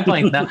 Exactly my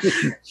point. No?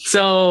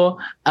 So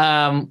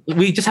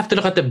we just have to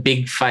look at the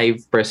big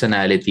 5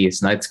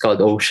 personalities. Now it's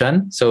called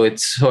Ocean. So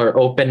it's for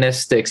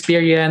openness to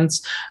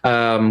experience,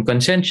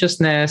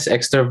 conscientiousness,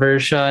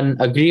 extroversion,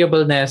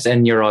 agreeableness,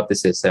 and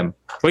neuroticism.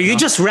 Well, you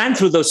just ran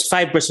through those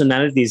 5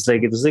 personalities.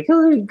 Like it was like,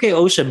 oh, okay,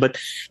 Ocean, but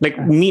like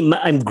me,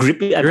 I'm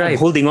gripping, I'm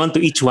holding on to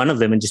each one of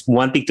them and just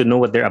wanting to know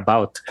what they're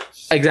about.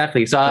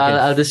 Exactly. So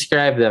I'll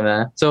describe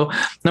them. So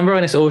number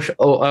 1 is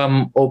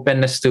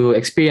openness to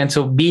experience.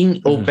 So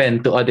being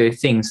open to other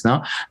things.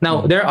 No.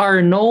 Now there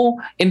are no,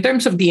 in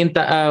terms of the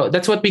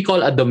that's what we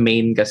call a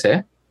domain,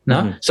 kasi.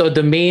 No. So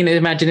domain,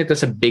 imagine it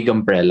as a big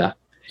umbrella,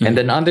 and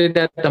then under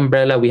that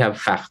umbrella we have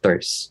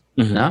factors.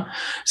 No.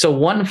 So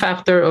one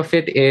factor of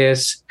it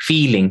is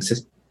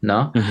feelings.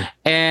 No.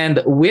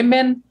 And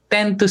women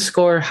tend to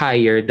score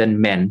higher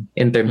than men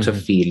in terms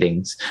of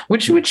feelings,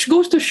 which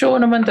goes to show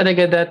naman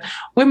talaga that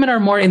women are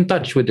more in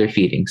touch with their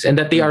feelings and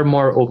that they are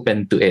more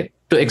open to it,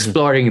 to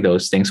exploring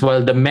those things,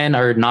 while the men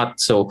are not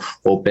so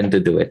open to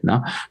do it.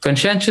 No,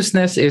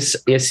 conscientiousness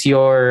is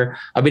your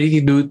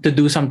ability to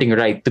do something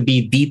right, to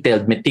be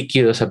detailed,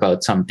 meticulous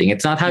about something.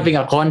 It's not having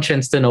a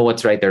conscience to know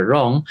what's right or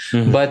wrong,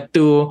 but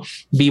to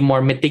be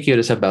more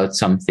meticulous about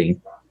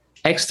something.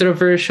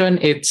 Extroversion,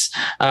 it's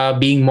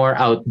being more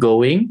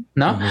outgoing,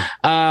 no?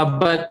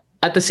 But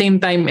at the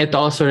same time, it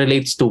also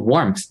relates to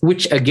warmth,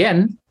 which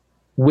again,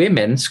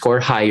 women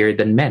score higher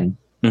than men,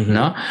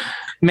 no?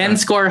 Men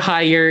score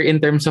higher in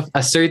terms of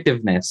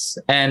assertiveness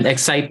and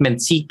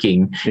excitement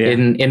seeking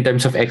in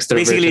terms of extroversion.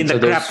 Basically in the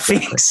crap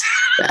things.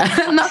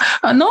 No.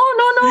 I'm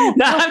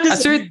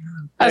just...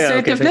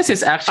 Assertiveness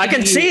is actually... I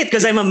can say it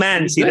because I'm a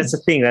man. See, that's the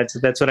thing.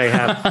 That's what I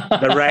have.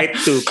 The right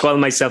to call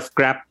myself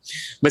crap.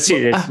 But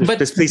see,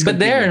 please but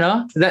there,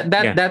 no?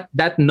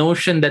 That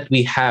notion that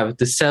we have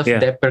to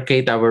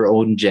self-deprecate our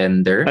own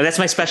gender. Oh, that's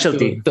my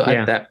specialty. To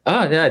attack.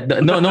 Oh, yeah.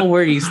 No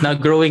worries. Now,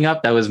 growing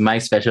up, that was my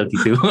specialty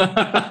too.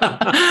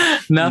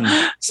 No.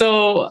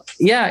 So,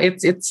 yeah,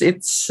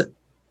 it's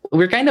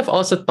we're kind of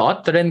also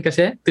taught rin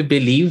kasi to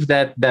believe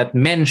that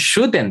men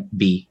shouldn't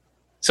be.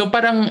 So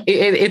parang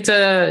it's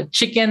a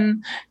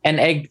chicken and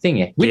egg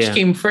thing. Which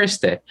came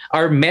first?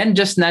 Are men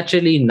just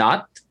naturally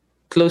not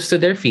close to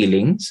their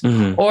feelings?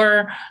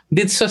 Or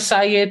did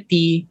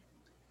society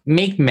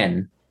make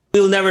men?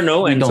 We'll never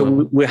know. And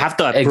so we have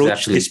to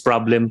approach this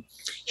problem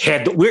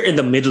head. We're in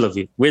the middle of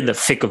it. We're in the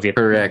thick of it.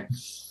 Correct.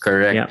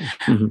 Yeah.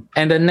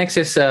 And then next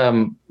is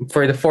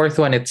for the 4th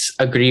one, it's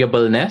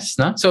agreeableness.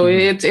 No? So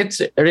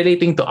it's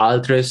relating to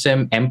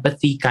altruism,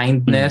 empathy,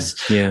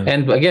 kindness.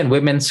 And again,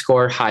 women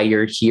score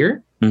higher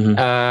here.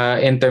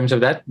 in terms of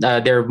that.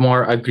 They're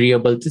more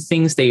agreeable to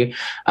things. They're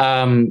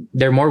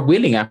more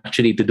willing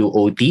actually to do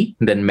OT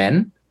than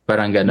men.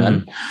 Parang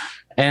ganon.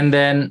 And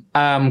then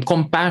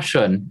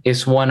compassion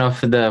is one of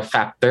the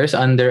factors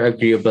under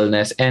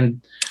agreeableness.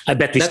 And I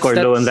bet we score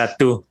low on that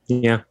too.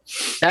 Yeah.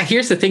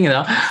 Here's the thing,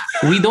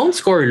 we don't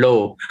score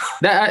low.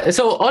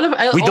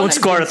 We don't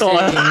score at all.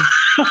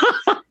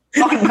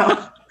 Oh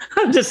no.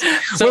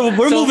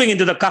 We're moving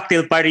into the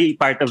cocktail party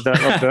part of the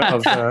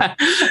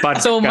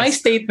podcast. So my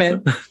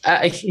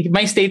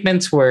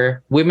statements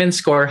were women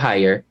score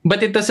higher,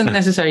 but it doesn't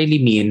necessarily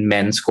mean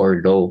men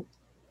score low.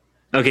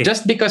 Okay.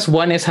 Just because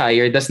one is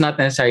higher does not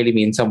necessarily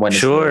mean someone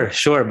is low.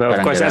 Sure. But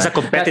of course, as a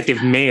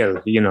competitive male,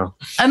 No.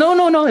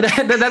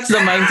 That's the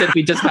mindset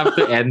we just have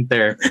to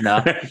enter.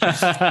 No,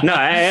 no,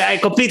 I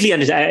completely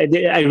understand.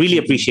 I really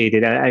appreciate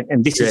it.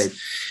 And this is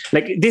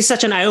this is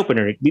such an eye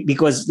opener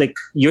because like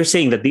you're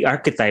saying that the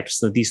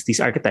archetypes, these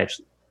archetypes,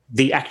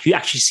 you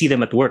actually see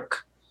them at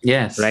work.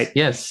 Yes. Right.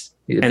 Yes.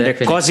 And they're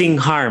causing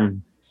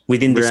harm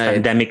within this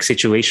pandemic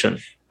situation.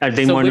 Are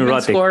they more women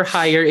neurotic? Score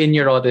higher in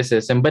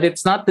neuroticism, but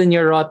it's not the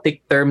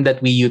neurotic term that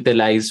we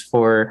utilize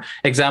for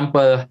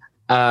example,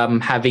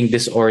 having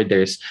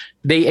disorders.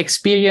 They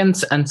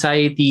experience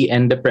anxiety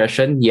and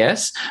depression,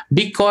 yes,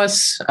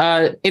 because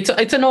it's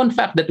a known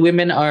fact that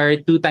women are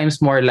 2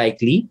 times more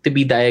likely to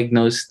be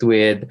diagnosed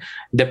with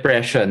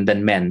depression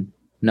than men.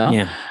 No?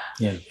 Yeah.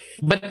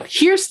 But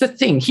here's the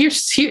thing.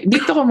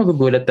 Dito ko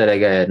magugulat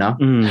talaga, no?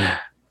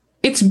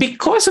 It's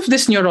because of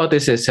this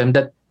neuroticism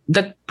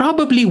that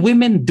probably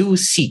women do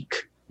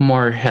seek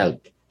more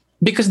help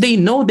because they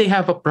know they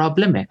have a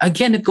problem.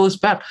 Again, it goes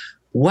back.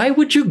 Why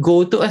would you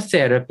go to a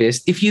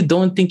therapist if you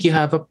don't think you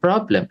have a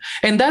problem?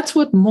 And that's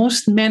what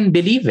most men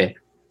believe.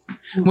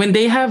 When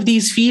they have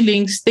these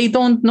feelings, they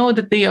don't know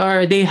that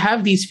they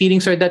have these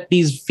feelings or that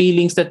these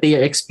feelings that they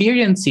are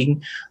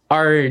experiencing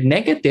are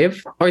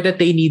negative or that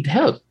they need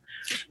help.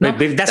 No,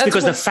 that's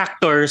because the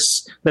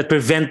factors that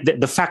prevent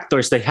the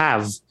factors they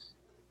have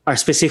are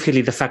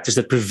specifically the factors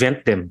that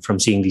prevent them from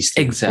seeing these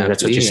things. Exactly.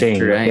 That's what you're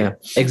saying. Right. Yeah.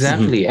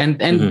 Exactly.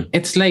 And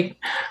it's like,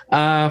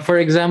 for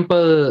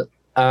example,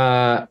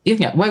 why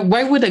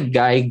would a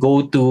guy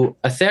go to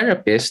a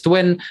therapist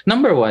when,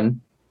 number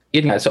one,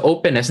 so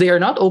openness, they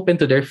are not open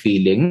to their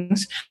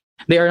feelings.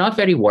 They are not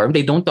very warm.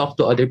 They don't talk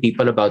to other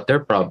people about their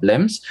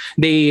problems.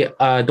 They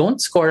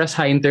don't score as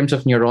high in terms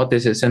of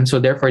neuroticism. So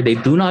therefore, they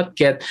do not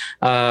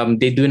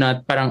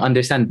parang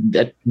understand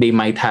that they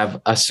might have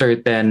a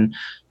certain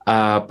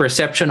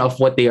perception of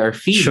what they are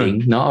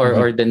feeling,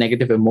 or the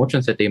negative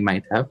emotions that they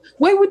might have.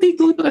 Why would they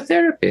go to a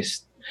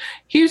therapist?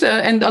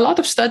 And a lot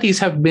of studies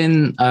have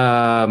been,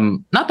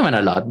 not even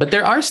a lot, but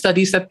there are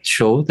studies that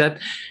show that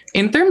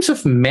in terms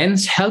of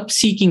men's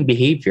help-seeking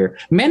behavior,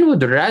 men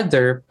would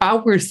rather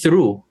power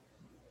through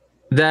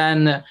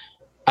than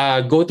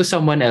go to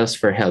someone else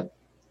for help.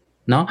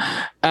 No,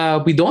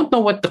 we don't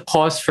know what the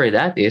cause for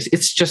that is.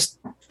 It's just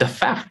the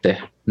fact,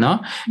 no.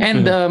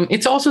 And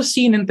it's also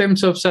seen in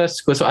terms of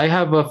school. So I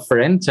have a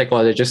friend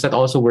psychologist that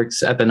also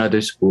works at another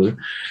school,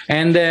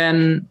 and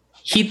then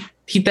he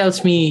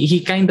tells me he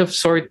kind of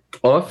sort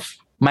of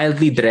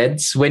mildly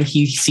dreads when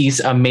he sees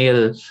a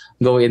male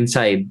go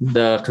inside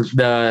the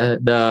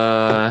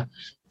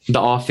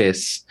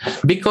office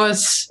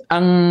because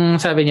ang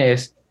sabi niya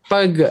is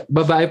pag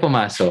babae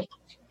pumasok.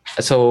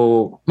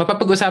 So,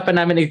 mapapag-usapan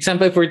namin,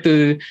 example, if we're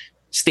to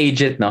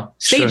stage it, no?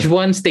 Stage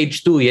 1,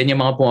 stage 2, yan yung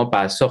mga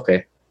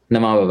pumapasok na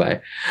mga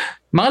babae.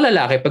 Mga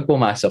lalaki, pag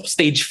pumasok,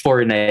 stage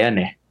 4 na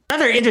yan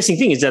Another interesting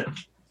thing is that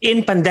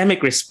in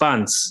pandemic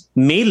response,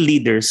 male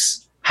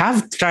leaders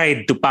have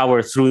tried to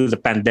power through the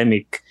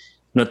pandemic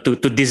to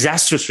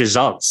disastrous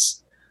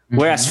results.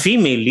 Whereas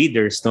female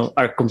leaders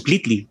are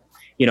completely,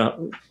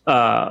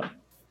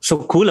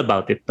 so cool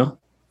about it, no?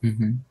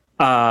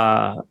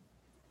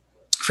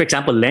 For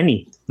example,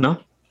 Lenny,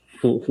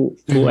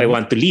 who I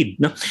want to lead,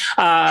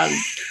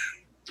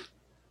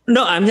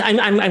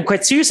 I'm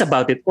quite serious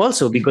about it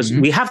also because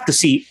we have to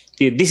see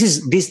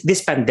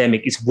this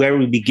pandemic is where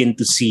we begin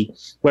to see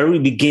where we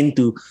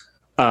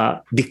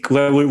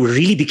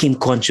really became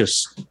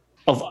conscious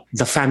of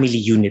the family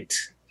unit,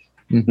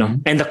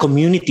 and the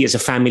community as a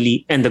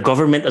family, and the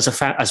government as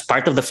as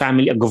part of the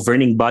family, a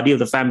governing body of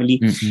the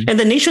family, and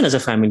the nation as a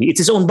family. It's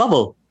its own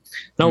bubble.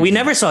 No, we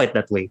never saw it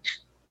that way.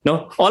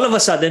 No, all of a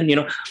sudden,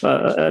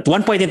 at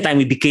one point in time,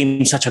 we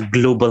became such a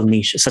global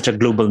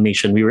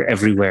nation. We were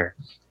everywhere.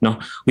 No,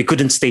 we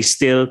couldn't stay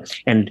still.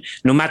 And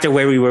no matter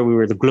where we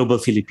were the global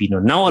Filipino.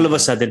 Now, all of a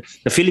sudden,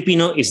 the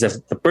Filipino is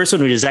the person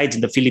who resides in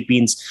the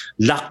Philippines,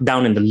 locked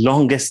down in the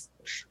longest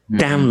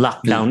damn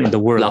lockdown in the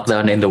world.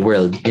 Lockdown in the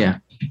world, yeah.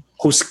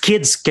 Whose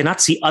kids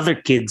cannot see other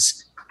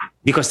kids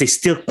because they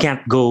still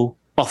can't go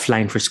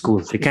offline for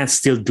school. They can't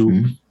still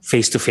do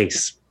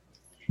face-to-face.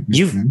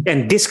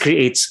 And this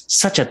creates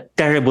such a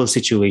terrible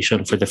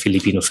situation for the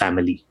Filipino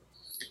family,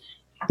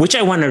 which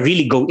I want to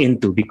really go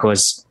into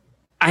because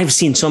I've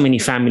seen so many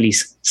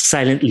families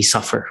silently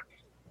suffer,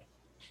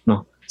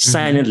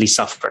 silently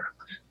suffer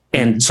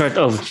and sort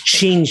of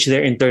change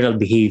their internal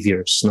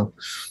behaviors.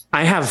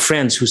 I have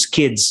friends whose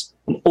kids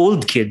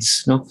old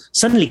kids,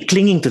 suddenly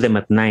clinging to them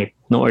at night,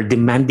 or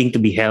demanding to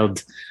be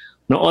held.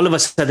 All of a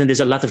sudden, there's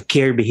a lot of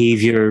care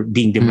behavior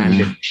being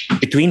demanded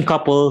between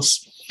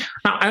couples.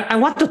 Now, I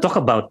want to talk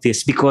about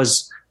this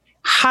because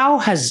how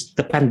has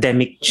the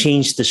pandemic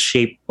changed the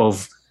shape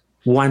of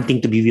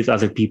wanting to be with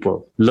other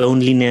people?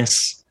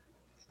 Loneliness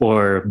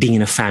or being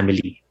in a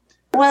family?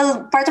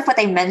 Well, part of what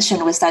I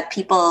mentioned was that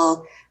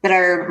people that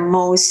are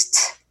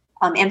most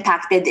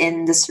impacted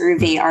in the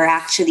survey are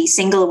actually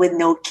single with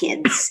no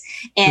kids.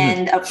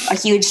 And a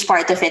huge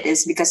part of it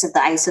is because of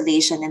the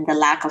isolation and the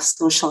lack of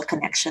social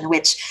connection,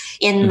 which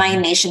in my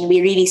nation, we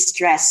really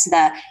stress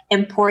the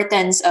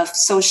importance of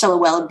social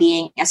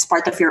well-being as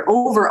part of your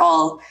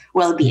overall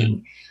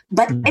well-being.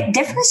 But it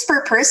differs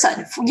per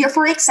person.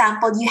 For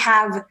example, you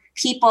have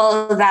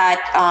people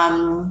that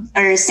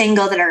are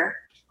single that are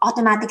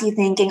automatically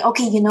thinking,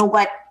 okay, you know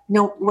what?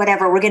 No,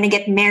 whatever, we're going to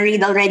get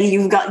married already.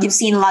 You've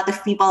seen a lot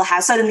of people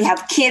suddenly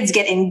have kids,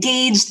 get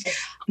engaged.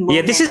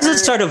 Yeah, this is a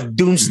sort of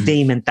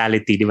doomsday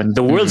mentality. When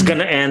the world's going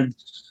to end,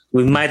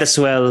 we might as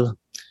well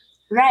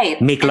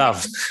make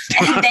love.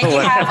 And then you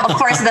have, of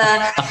course,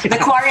 the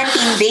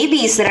quarantine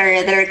babies that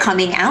are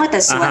coming out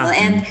as well.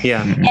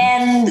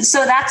 And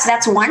so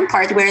that's one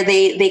part where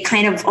they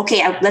kind of,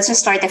 okay, let's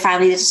just start a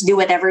family, let's just do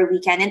whatever we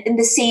can. And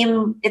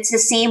it's the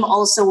same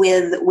also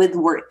with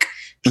work.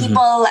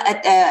 People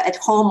at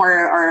home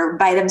or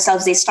by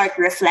themselves, they start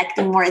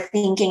reflecting more,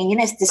 thinking,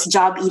 is this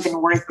job even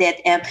worth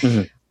it?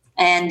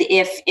 And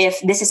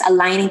if this is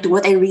aligning to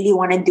what I really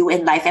want to do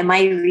in life, am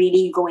I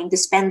really going to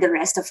spend the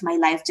rest of my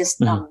life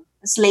just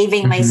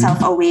slaving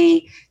myself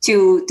away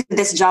to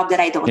this job that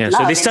I don't love?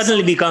 So they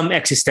suddenly become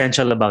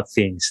existential about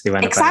things.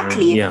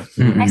 Exactly.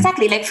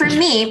 Exactly. Like for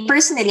me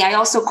personally, I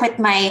also quit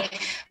my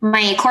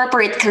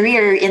corporate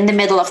career in the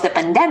middle of the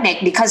pandemic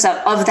because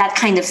of that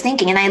kind of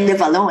thinking, and I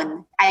live alone.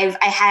 I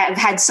have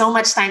had so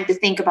much time to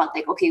think about,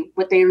 like, okay,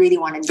 what do you really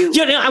want to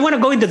do? I want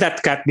to go into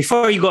that, Kat,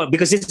 before you go,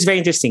 because it's very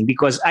interesting,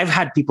 because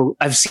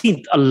I've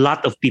seen a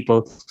lot of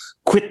people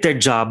quit their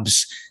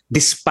jobs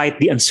despite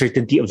the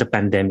uncertainty of the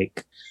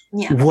pandemic.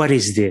 Yeah. What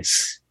is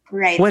this?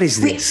 Right. What is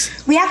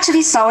this? We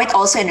actually saw it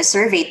also in a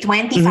survey.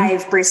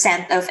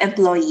 25% of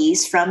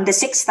employees from the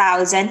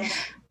 6,000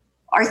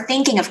 are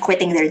thinking of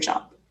quitting their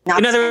job.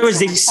 In other words,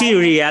 they see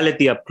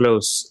reality up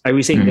close. Are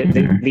we saying that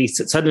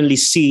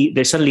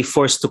they're suddenly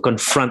forced to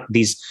confront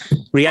these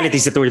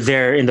realities that were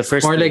there in the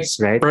first place,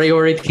 right?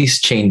 Priorities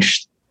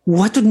changed.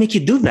 What would make you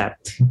do that?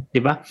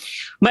 Diba?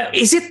 But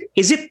is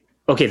it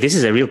okay, this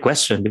is a real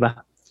question,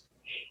 diba?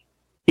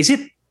 Is it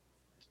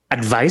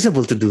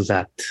advisable to do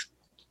that?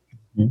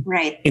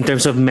 Right. In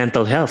terms of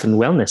mental health and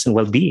wellness and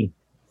well-being?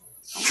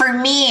 For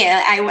me,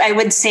 I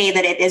would say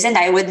that it isn't.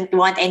 I wouldn't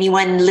want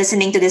anyone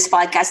listening to this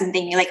podcast and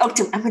thinking like, oh,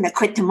 I'm going to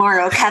quit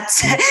tomorrow. Kat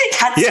said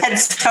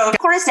so. Of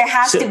course, there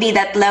has to be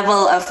that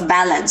level of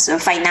balance. So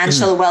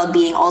financial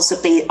well-being also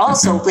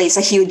plays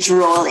a huge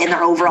role in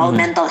our overall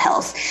mental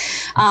health.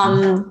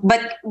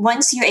 But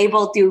once you're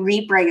able to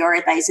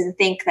reprioritize and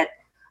think that,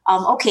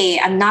 okay,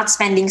 I'm not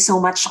spending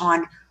so much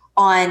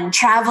on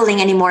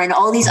traveling anymore and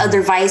all these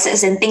other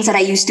vices and things that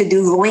I used to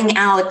do, going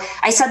out,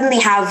 I suddenly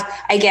have,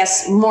 I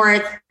guess,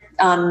 more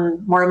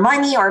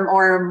money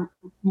or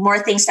more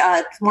things,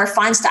 more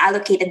funds to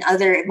allocate in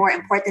other more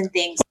important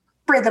things.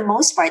 For the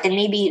most part, and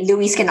maybe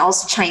Luis can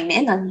also chime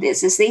in on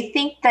this, is they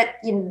think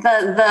that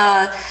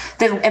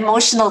the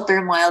emotional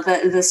turmoil,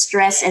 the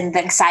stress and the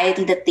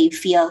anxiety that they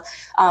feel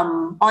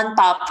on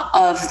top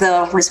of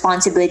the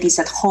responsibilities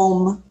at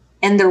home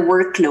and their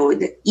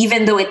workload,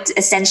 even though it's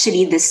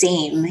essentially the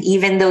same,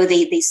 even though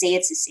they say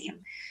it's the same,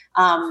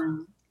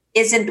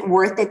 isn't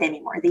worth it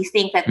anymore. They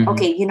think that,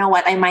 okay, you know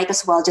what, I might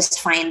as well just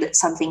find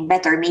something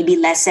better, maybe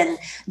lessen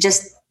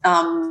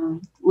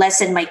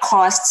my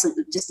costs,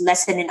 just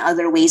lessen in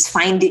other ways,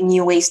 find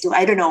new ways to,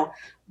 I don't know,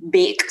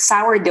 bake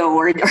sourdough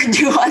or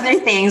do other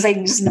things,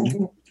 like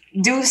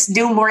just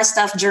do more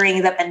stuff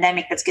during the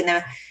pandemic that's going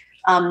to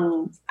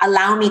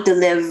allow me to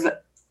live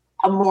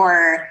a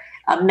more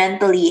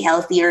mentally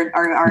healthier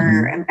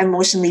or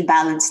emotionally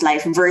balanced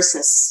life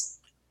versus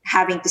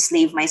having to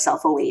slave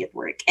myself away at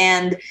work.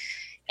 And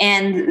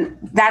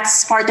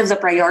that's part of the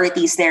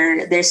priorities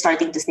they're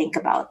starting to think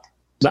about.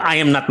 But I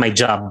am not my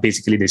job,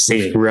 basically, they're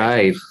saying.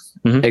 Right.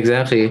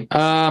 Exactly.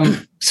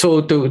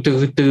 So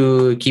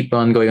to keep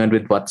on going on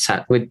with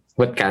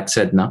what Kat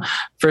said now.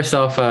 First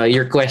off,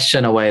 your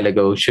question a while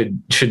ago, should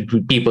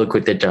people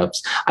quit their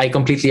jobs? I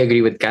completely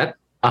agree with Kat.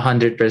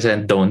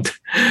 100% don't.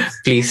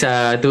 Please,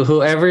 to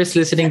whoever's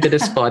listening to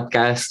this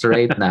podcast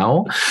right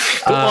now,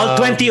 to all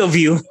 20 of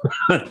you,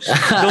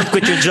 don't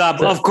quit your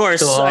job. Of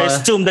course, I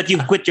assume that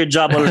you've quit your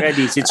job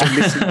already since you're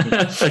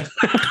listening.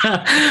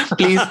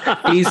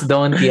 please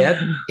don't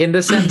yet. In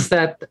the sense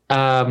that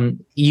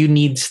you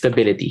need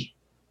stability.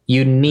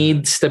 You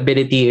need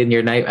stability in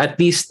your life. At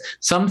least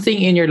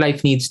something in your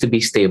life needs to be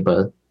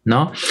stable.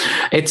 No,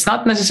 it's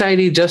not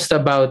necessarily just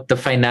about the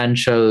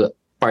financial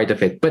part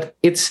of it, but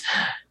it's.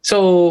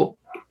 So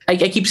I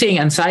keep saying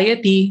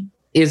anxiety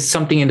is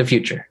something in the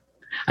future.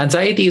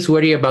 Anxiety is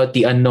worry about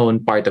the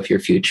unknown part of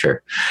your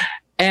future.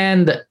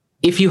 And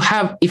if you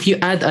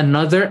add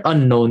another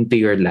unknown to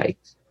your life,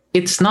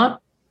 it's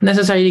not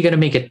necessarily going to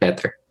make it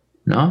better.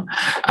 No,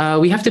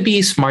 we have to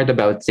be smart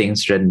about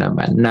things rin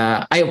naman.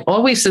 Na I'm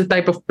always the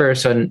type of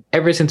person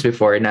ever since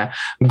before na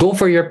go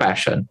for your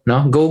passion.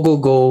 No,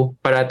 go.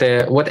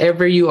 Parate,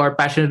 whatever you are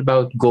passionate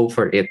about, go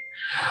for it.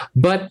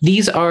 But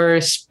these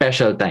are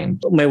special times.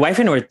 My wife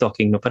and I were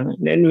talking, no, parang,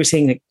 and we were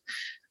saying like,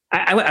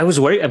 I was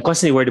worried. I'm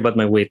constantly worried about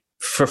my weight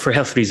for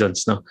health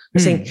reasons. No,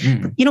 saying,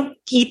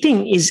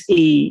 eating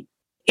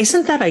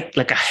isn't that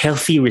like a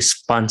healthy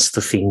response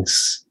to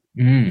things?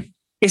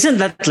 Isn't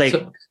that like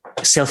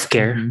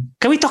self-care?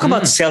 Can we talk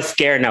about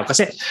self-care now? Because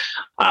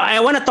I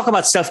want to talk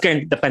about self-care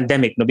in the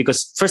pandemic, no?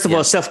 Because first of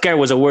all, self-care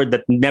was a word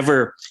that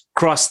never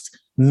crossed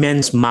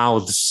men's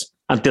mouths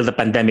until the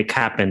pandemic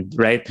happened,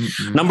 right?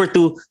 Number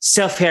two,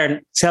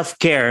 self-care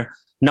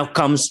now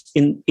comes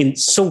in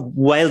so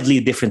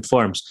wildly different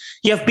forms.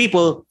 You have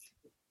people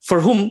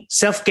for whom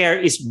self-care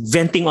is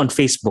venting on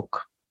Facebook,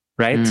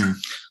 right?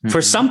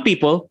 For some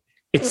people,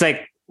 it's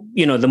like,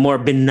 the more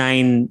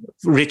benign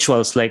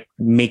rituals like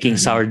making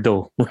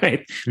sourdough,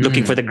 right?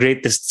 Looking for the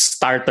greatest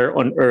starter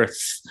on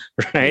earth,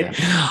 right?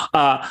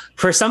 Yeah.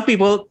 For some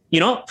people,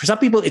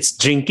 it's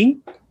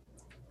drinking.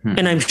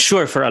 And I'm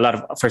sure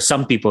for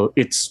some people,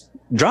 it's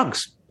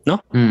drugs, no?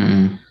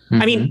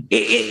 I mean,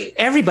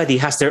 everybody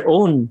has their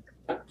own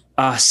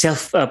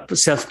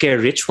self-care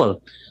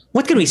ritual.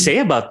 What can we say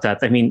about that?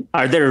 I mean,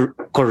 are there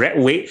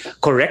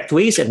correct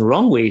ways and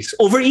wrong ways?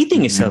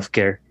 Overeating is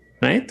self-care,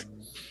 right?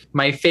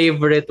 My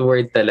favorite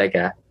word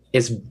talaga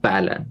is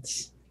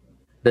balance.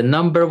 The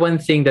number one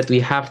thing that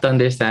we have to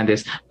understand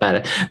is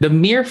balance. The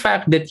mere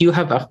fact that you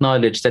have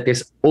acknowledged that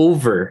is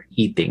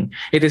overeating,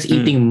 it is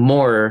eating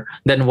more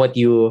than what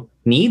you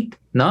need,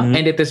 no?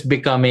 And it is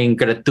becoming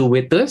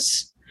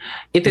gratuitous.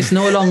 It is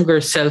no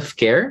longer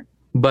self-care,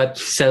 but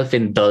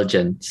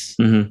self-indulgence.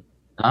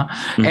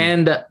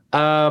 And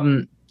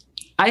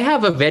I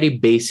have a very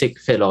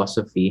basic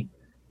philosophy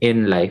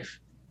in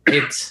life.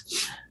 It's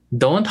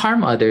don't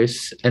harm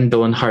others and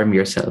don't harm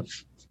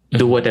yourself.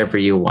 Do whatever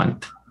you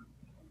want.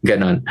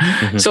 Ganon.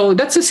 So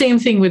that's the same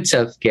thing with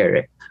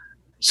self-care.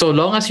 So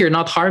long as you're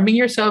not harming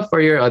yourself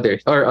or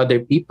other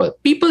people.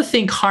 People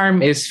think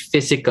harm is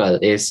physical,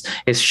 is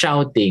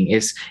shouting,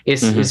 is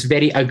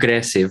very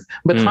aggressive.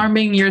 But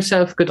harming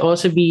yourself could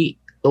also be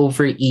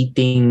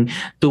overeating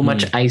too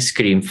much ice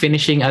cream,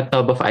 finishing a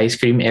tub of ice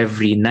cream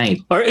every night.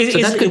 Or is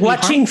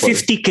watching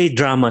 50K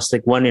dramas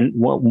like one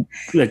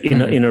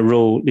in a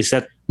row, is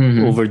that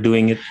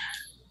overdoing it?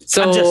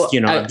 So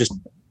I'm just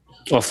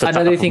off the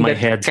top of my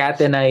head.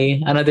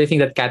 Another thing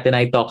that Kat and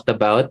I talked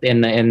about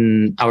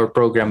in our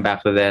program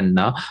back then,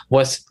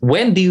 was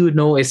when do you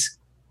know is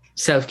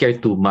self-care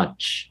too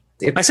much?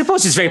 I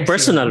suppose it's very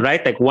personal,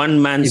 right? Like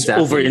one man's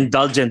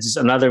overindulgence is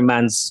another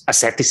man's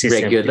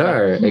asceticism.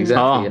 Regular,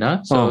 exactly.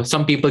 So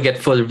some people get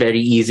full very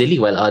easily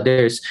while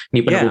others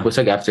hindi pa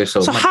nabubusog after so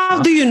much. So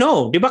how do you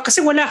know? Diba?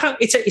 Kasi wala kang,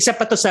 isa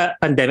pa to sa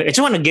pandemic. I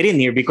just want to get in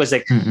here because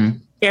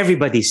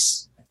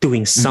everybody's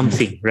doing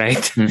something,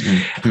 right?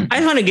 I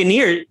just want to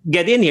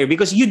get in here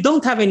because you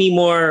don't have any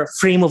more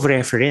frame of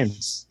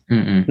reference.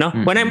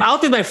 When I'm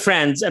out with my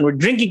friends and we're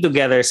drinking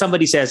together,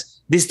 somebody says,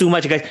 "This is too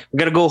much, guys. We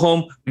gotta go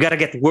home. We gotta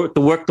get to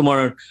work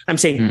tomorrow." I'm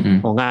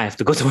saying, "Oh, I have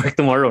to go to work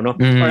tomorrow, no?"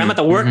 Or I'm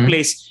at a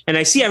workplace and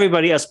I see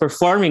everybody else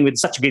performing with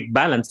such great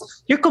balance.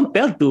 You're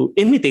compelled to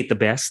imitate the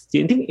best.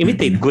 You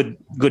imitate good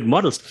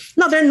models.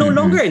 Now there are no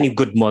longer any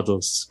good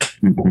models.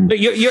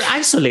 You're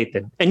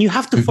isolated, and you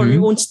have to form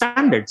your own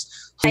standards.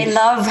 I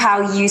love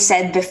how you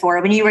said before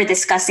when you were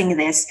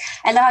discussing this.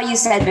 I love how you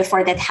said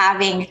before that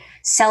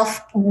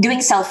doing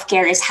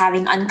self-care is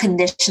having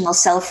unconditional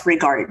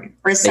self-regard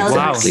or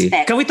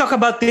self-respect. Can we talk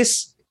about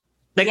this?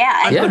 Like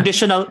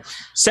unconditional.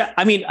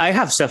 I mean, I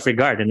have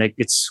self-regard and like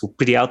it's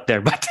pretty out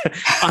there, but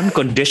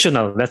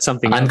unconditional, that's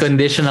something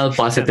unconditional else.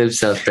 Positive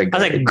self-regard. I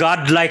like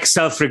godlike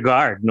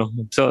self-regard. No,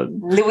 so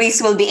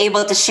Luis will be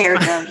able to share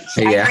them.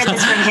 I heard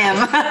this from him.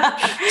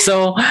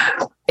 So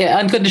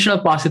unconditional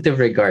positive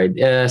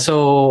regard.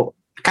 So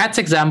Kat's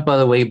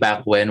example way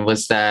back when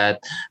was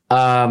that,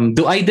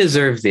 do I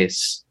deserve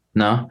this?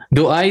 No?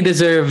 Do I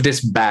deserve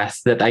this bath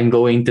that I'm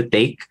going to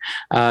take?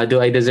 Do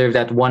I deserve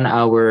that 1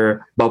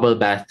 hour bubble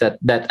bath that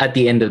at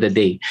the end of the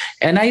day?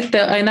 And I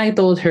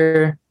told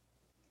her,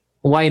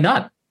 why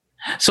not?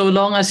 So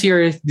long as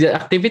the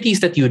activities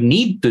that you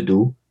need to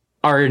do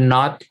are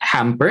not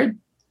hampered,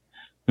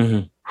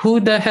 who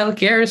the hell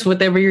cares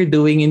whatever you're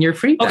doing in your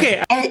free time?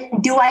 Okay.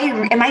 And do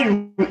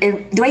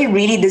I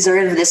really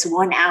deserve this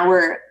 1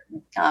 hour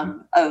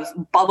of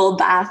bubble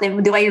bath?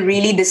 And do I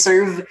really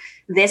deserve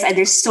this? And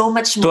there's so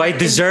much more. Do I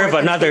deserve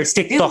another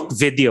TikTok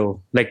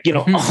video? Like,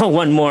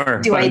 one more.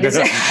 Do I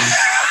deserve?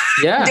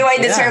 Do I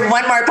deserve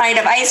one more pint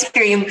of ice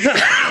cream?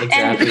 Exactly.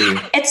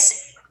 And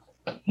it's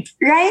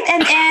right.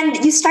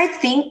 And you start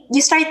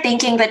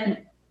thinking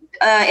that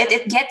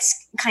it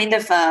gets kind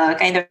of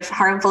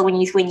harmful when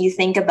you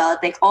think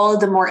about like all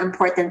the more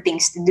important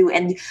things to do,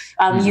 and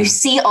you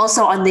see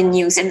also on the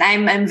news, and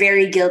I'm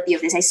very guilty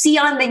of this. I see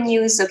on the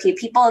news, okay,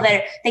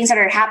 things that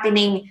are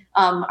happening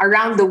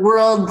around the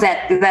world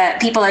that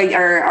people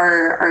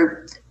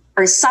are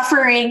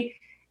suffering.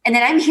 And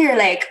then I'm here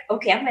like,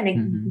 okay,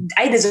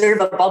 I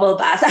deserve a bubble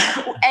bath.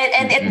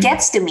 and it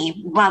gets to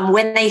me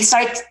when I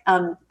start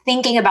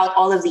thinking about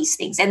all of these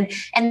things. And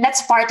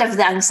that's part of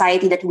the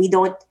anxiety that we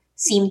don't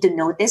seem to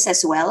notice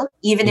as well,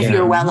 even if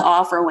you're well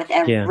off or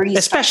whatever. Yeah.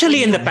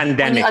 Especially in the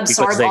pandemic. When you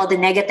absorb all the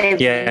negative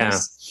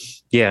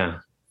news. Yeah.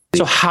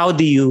 So how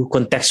do you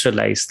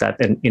contextualize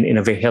that in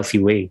a very healthy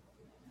way,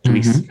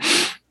 please?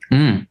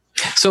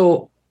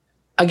 So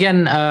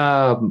again,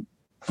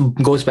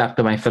 goes back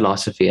to my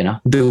philosophy,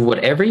 do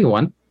whatever you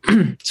want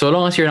so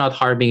long as you're not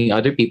harming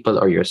other people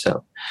or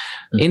yourself.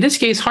 In this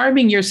case,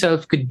 harming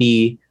yourself could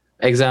be,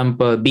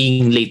 example,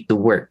 being late to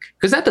work,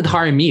 because that would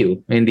harm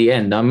you in the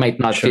end. It might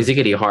not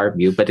physically harm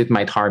you, but it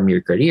might harm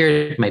your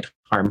career, it might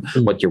harm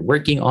what you're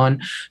working on.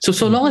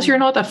 So long as you're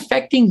not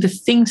affecting the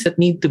things that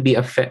need to be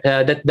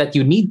that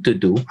you need to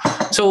do.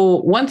 So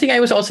one thing I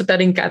was also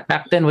telling Kat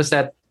back then was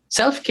that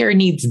self-care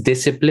needs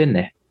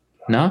discipline,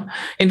 no?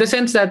 In the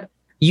sense that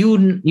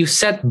you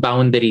set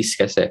boundaries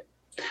kasi.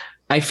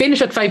 I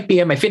finish at 5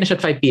 p.m.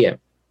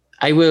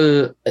 I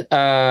will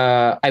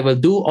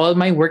do all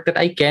my work that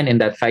I can in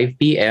that 5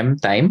 p.m.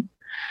 time.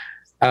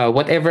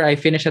 Whatever I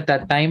finish at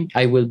that time,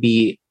 I will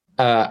be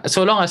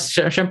so long as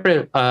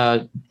syempre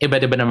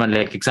iba-iba naman,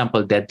 like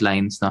example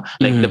deadlines, no?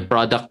 Like the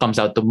product comes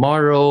out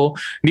tomorrow.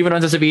 Hindi mo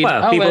naman sasabihin,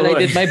 I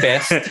did my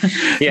best.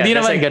 Hindi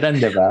naman ganun,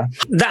 di ba?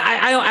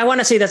 I want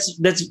to say that's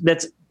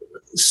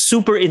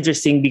super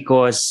interesting,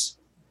 because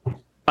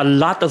a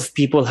lot of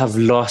people have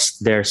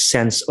lost their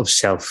sense of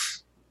self.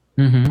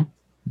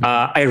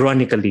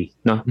 Ironically,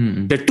 no,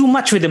 they're too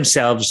much with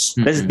themselves.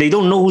 They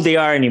don't know who they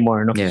are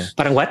anymore. No,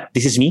 parang what?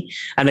 This is me.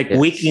 I'm like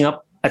waking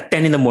up at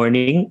 10 in the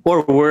morning,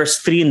 or worse,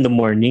 3 in the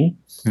morning.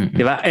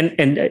 Diba?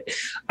 And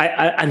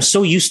I'm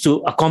so used to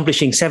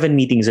accomplishing 7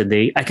 meetings a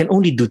day. I can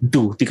only do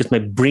 2 because my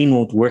brain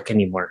won't work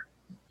anymore.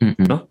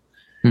 No.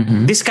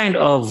 This kind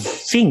of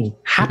thing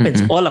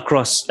happens all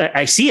across.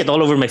 I see it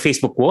all over my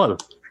Facebook wall.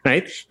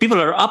 Right? People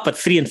are up at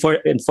 3 and 4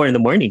 in the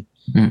morning.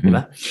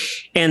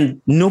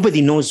 And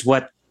nobody knows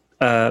what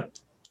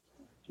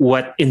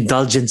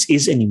indulgence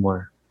is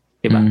anymore.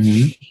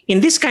 In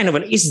this kind of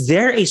is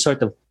there a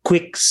sort of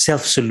quick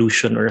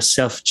self-solution or a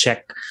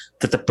self-check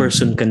that the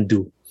person can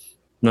do?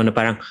 No, na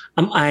parang,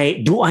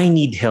 do I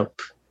need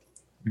help?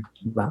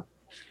 Right.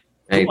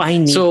 Do I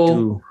need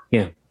to?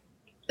 Yeah.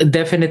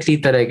 Definitely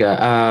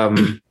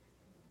talaga.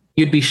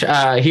 You'd be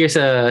here's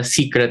a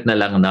secret na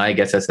lang, no, I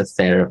guess, as a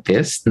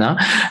therapist, no,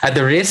 at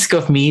the risk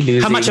of me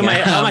losing, how much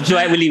do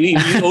I really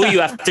owe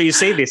you after you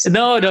say this?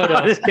 No.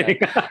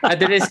 At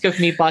the risk of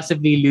me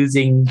possibly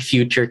losing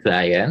future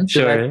clients.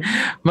 Sure.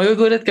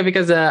 Magugulat ka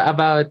because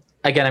about,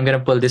 again, I'm gonna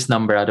pull this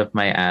number out of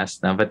my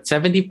ass now, but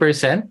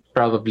 70%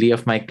 probably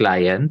of my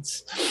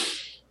clients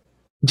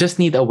just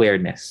need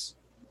awareness.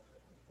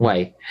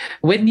 Why?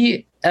 When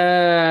you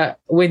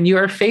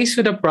are faced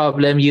with a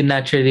problem, you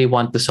naturally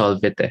want to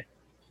solve it.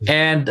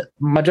 And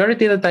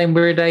majority of the time,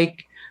 we're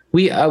like,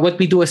 what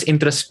we do is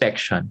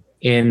introspection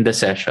in the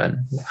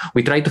session.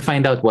 We try to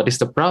find out what is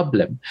the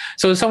problem.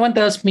 So someone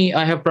tells me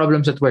I have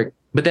problems at work,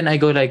 but then I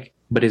go like,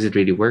 but is it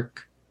really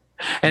work?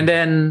 And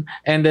then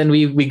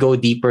we go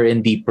deeper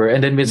and deeper,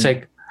 and then it's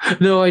like,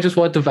 no, I just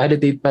want to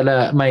validate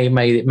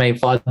my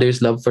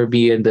father's love for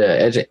me, and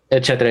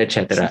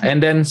etc.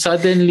 And then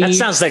suddenly, that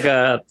sounds like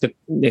a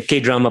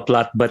K-drama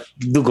plot, but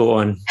do go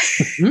on.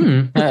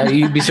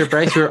 You'd be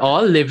surprised. We're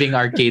all living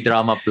our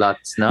K-drama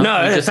plots. No,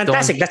 it's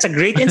fantastic. That's a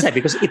great insight,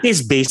 because it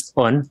is based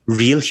on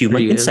real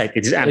human insight.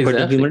 It is anchored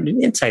in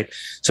human insight.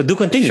 So do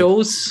continue.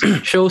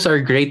 Shows are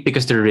great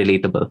because they're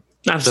relatable.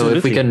 Absolutely. So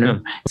if we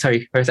can,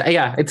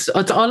 it's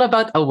all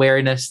about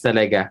awareness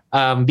talaga.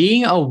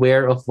 Being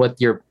aware of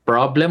what your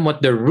problem,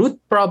 what the root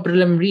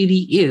problem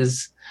really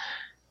is.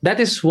 That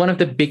is one of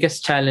the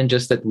biggest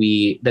challenges that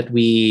we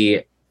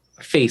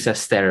face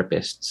as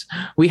therapists.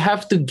 We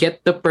have to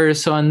get the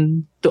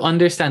person to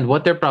understand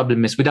what their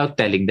problem is without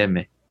telling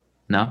them.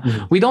 No,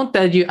 we don't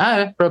tell you,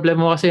 problem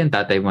mo kasi yung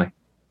tatay mo.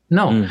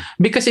 No,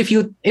 because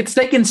it's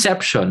like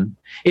Inception.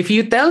 If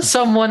you tell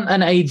someone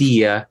an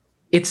idea,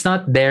 it's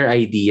not their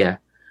idea.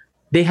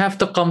 They have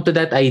to come to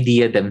that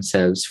idea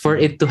themselves for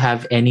it to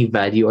have any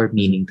value or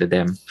meaning to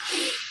them.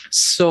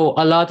 So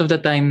a lot of the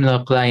time, the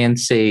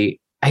clients say,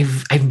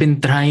 I've been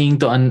trying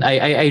to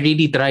I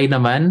really try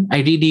naman.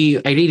 I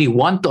really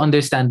want to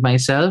understand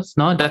myself.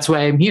 No, that's why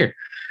I'm here.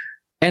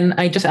 And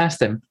I just ask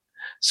them,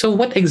 so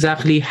what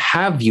exactly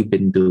have you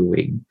been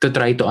doing to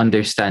try to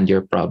understand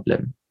your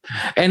problem?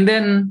 And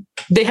then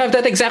they have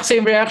that exact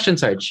same reaction,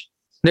 Sarge.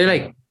 They're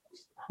like,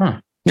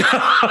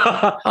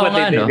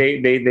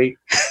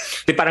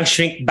 they parang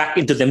shrink back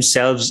into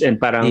themselves and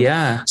parang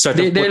sort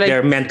of put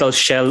their mental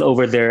shell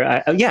over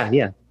their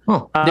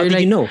Oh, how They're did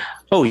like- you know?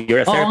 Oh,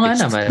 you're a Oo nga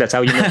therapist. naman. That's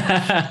how you know.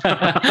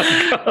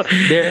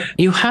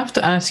 You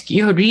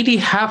really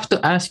have to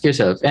ask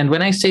yourself. And when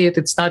I say it,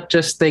 it's not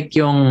just like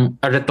yung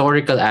a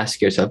rhetorical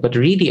ask yourself, but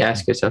really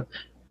ask yourself,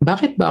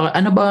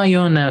 ano ba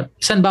yun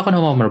saan ba ako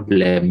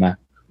namamroblema?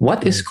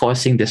 What is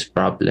causing this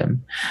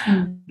problem?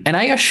 And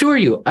I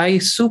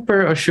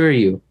super assure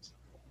you,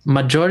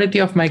 majority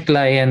of my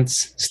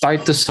clients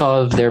start to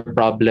solve their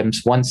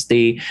problems once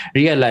they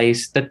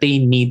realize that they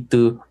need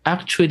to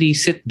actually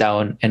sit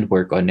down and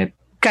work on it.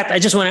 Kat, I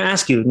just want to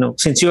ask you,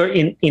 since you're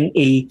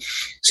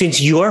since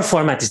your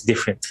format is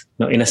different,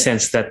 in a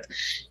sense that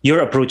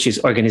your approach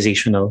is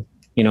organizational,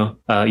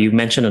 you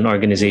mentioned an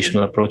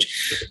organizational approach.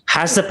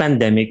 Has the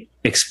pandemic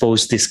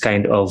exposed this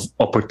kind of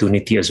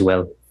opportunity as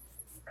well?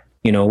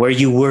 Where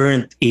you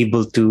weren't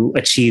able to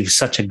achieve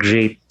such a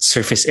great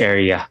surface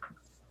area,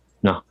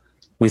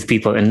 with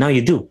people, and now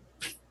you do.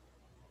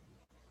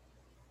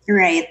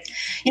 Right.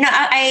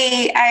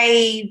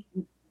 I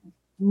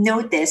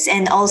notice,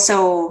 and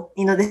also,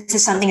 this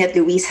is something that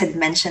Luis had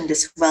mentioned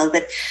as well,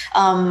 that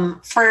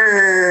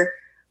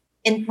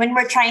when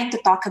we're trying to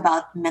talk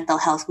about mental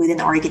health within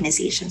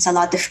organizations, a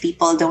lot of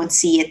people don't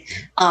see it,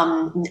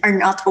 are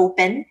not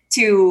open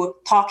to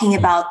talking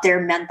about their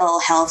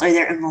mental health or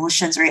their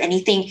emotions or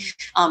anything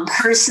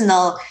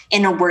personal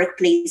in a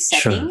workplace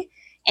setting. Sure.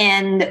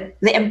 And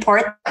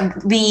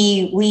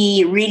we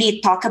really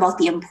talk about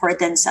the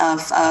importance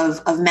of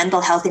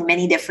mental health in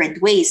many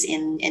different ways,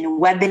 in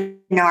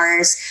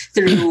webinars,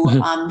 through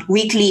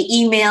weekly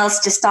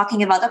emails, just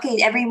talking about,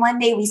 okay, every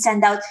Monday we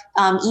send out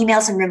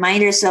emails and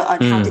reminders on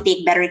how to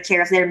take better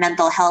care of their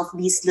mental health,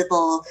 these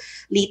little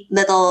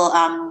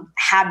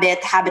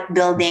habit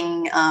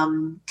building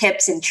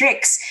tips and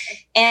tricks.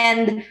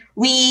 And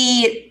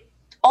we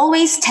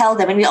always tell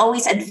them, and we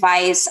always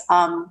advise.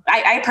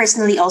 I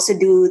personally also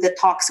do the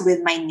talks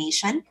with my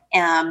nation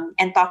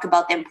and talk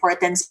about the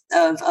importance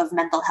of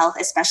mental health,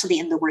 especially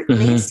in the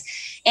workplace.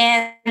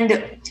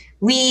 And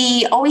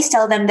we always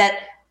tell them that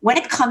when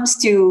it comes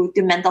to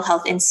mental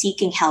health and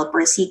seeking help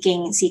or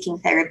seeking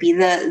therapy,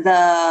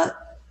 the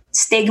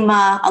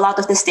stigma, a lot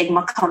of the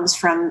stigma comes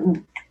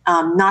from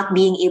not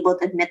being able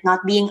to admit,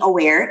 not being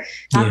aware,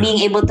 not being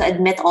able to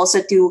admit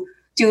also to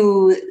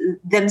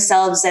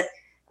themselves that,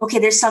 okay,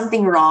 there's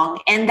something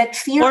wrong. And that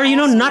fear... Or,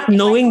 not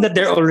knowing that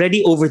they're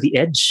already over the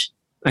edge.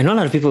 I know a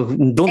lot of people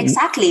who don't...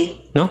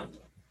 Exactly. No?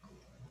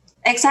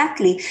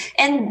 Exactly.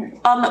 And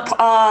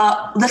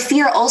the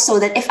fear also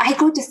that if I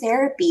go to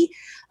therapy,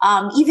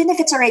 even if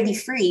it's already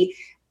free,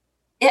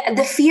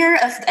 the fear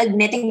of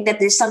admitting that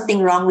there's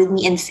something wrong with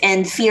me,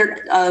 and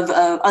fear of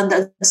on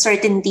the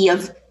certainty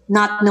of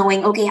not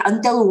knowing, okay,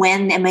 until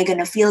when am I going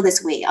to feel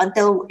this way?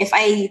 Until if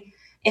I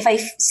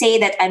say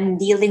that I'm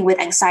dealing with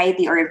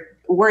anxiety, or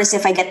worse,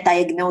 if I get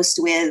diagnosed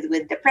with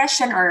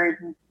depression or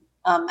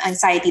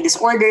anxiety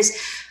disorders,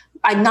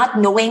 I'm not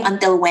knowing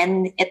until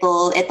when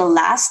it'll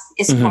last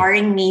is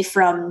barring me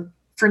from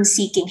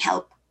seeking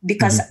help,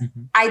 because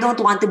I don't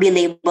want to be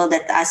labeled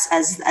as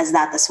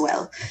that as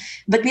well.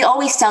 But we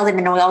always tell them,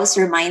 and we always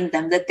remind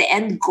them that the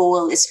end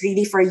goal is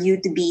really for you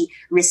to be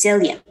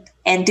resilient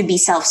and to be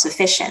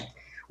self-sufficient.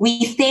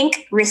 We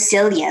think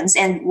resilience,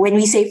 and when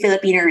we say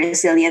Filipino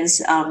resilience,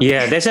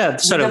 there's a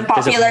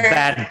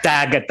bad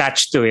tag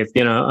attached to it,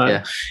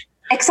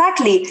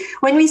 Exactly.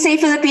 When we say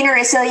Filipino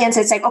resilience,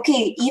 it's like,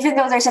 okay, even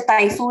though there's a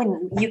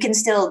typhoon, you can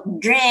still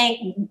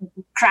drink,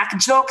 crack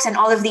jokes, and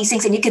all of these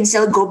things, and you can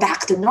still go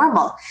back to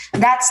normal.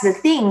 That's the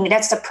thing.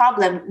 That's the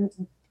problem.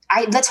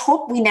 Let's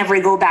hope we never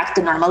go back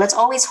to normal. Let's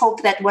always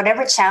hope that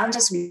whatever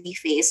challenges we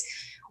face,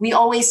 we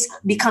always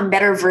become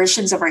better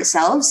versions of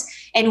ourselves,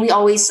 and we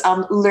always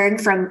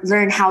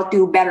learn how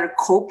to better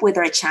cope with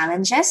our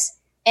challenges,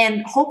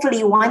 and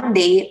hopefully one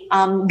day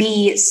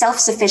be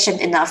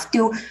self-sufficient enough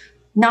to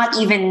not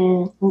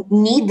even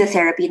need the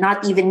therapy,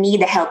 not even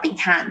need a helping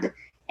hand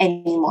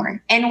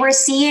anymore. And we're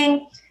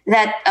seeing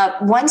that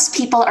once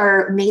people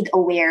are made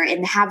aware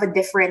and have a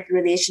different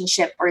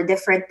relationship or a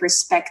different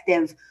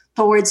perspective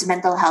towards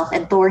mental health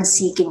and towards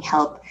seeking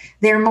help,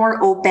 they're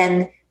more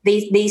open.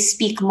 They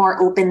speak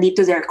more openly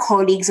to their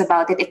colleagues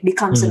about it. It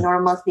becomes a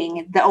normal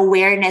thing. The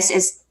awareness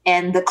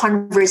and the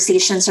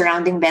conversation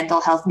surrounding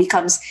mental health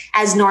becomes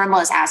as normal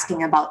as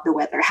asking about the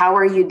weather. How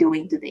are you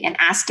doing today? And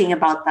asking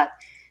about that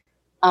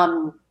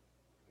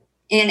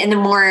in a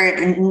more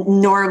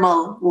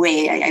normal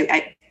way.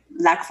 I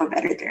lack of a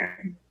better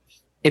term.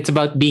 It's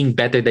about being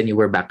better than you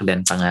were back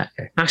then.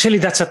 Actually,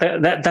 that's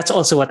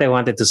also what I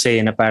wanted to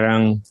say. Na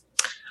parang,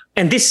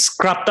 and this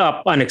cropped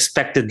up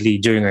unexpectedly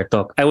during our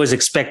talk. I was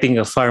expecting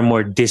a far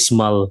more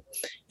dismal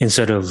and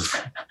sort of,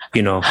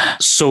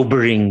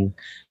 sobering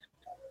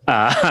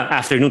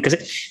afternoon. Because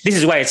this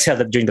is why it's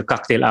held during the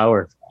cocktail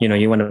hour.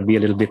 You want to be a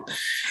little bit,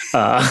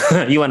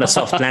 you want a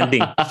soft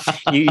landing.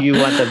 You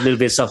want a little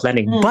bit soft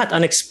landing. But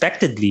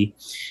unexpectedly,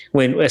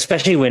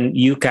 especially when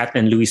you, Kat,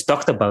 and Luis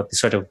talked about this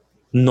sort of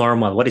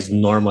normal, what is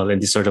normal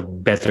and this sort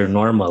of better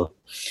normal,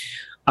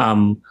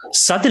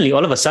 suddenly,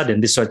 all of a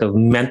sudden, this sort of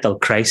mental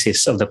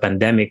crisis of the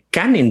pandemic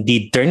can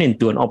indeed turn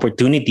into an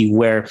opportunity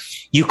where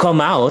you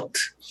come out,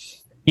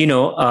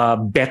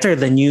 better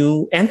than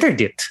you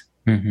entered it.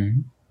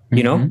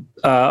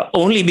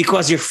 Only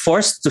because you're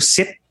forced to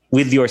sit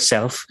with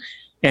yourself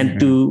and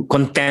to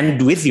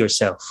contend with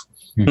yourself.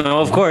 Now,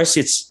 of course,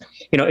 it's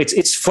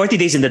 40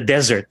 days in the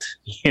desert,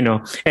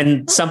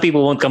 and some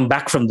people won't come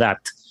back from that,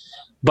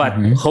 but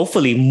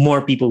hopefully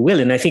more people will.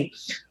 And I think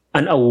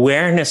an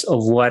awareness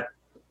of what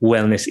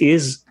wellness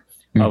is,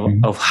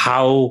 of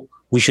how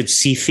we should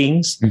see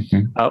things,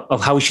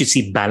 of how we should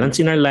see balance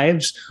in our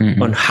lives,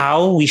 on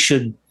how we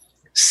should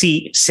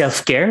see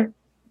self-care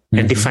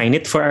and define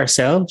it for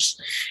ourselves,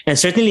 and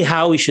certainly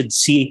how we should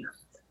see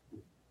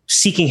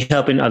seeking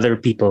help in other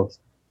people,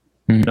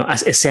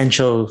 as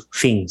essential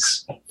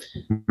things.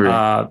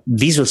 Right.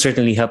 These will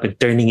certainly help in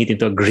turning it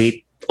into a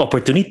great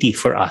opportunity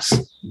for us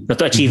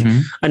to achieve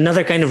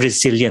another kind of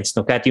resilience.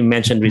 Kat, you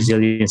mentioned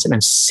resilience, and I'm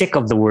sick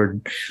of the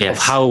word of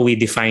how we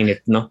define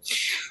it.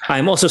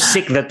 I'm also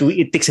sick that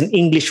it takes an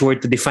English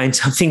word to define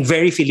something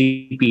very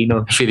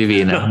Filipino.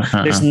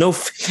 There's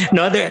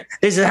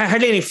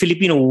hardly any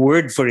Filipino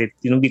word for it,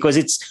 because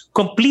it's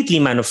completely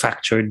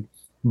manufactured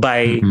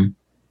by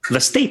the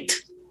state.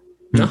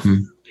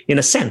 In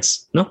a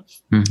sense,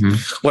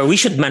 where we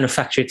should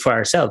manufacture it for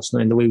ourselves,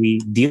 in the way we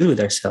deal with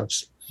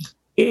ourselves.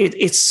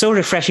 It's so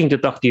refreshing to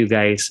talk to you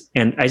guys,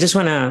 and I just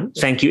want to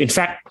thank you. In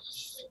fact,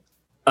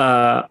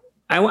 I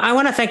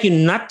want to thank you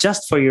not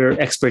just for your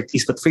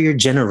expertise, but for your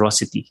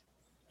generosity,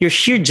 your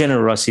sheer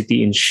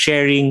generosity in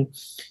sharing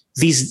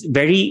these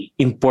very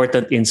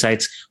important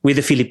insights with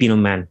the Filipino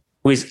man,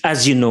 who is,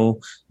 as you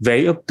know,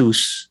 very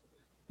obtuse,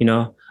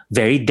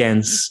 very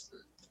dense,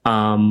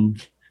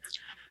 and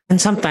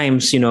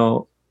sometimes,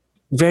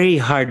 very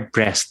hard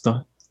pressed.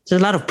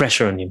 There's a lot of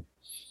pressure on him.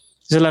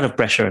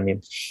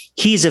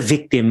 He's a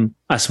victim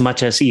as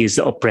much as he is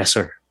the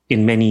oppressor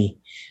in many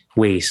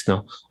ways.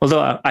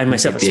 Although I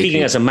myself,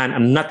 speaking as a man,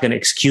 I'm not going to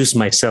excuse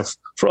myself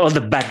for all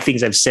the bad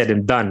things I've said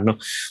and done.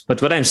 But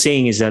what I'm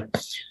saying is that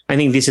I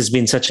think this has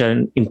been such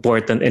an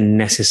important and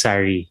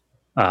necessary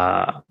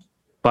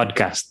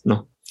podcast.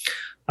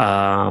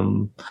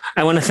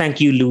 I want to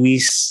thank you,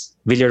 Luis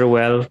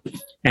Villaruel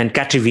and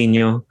Kat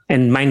Trevino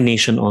and Mind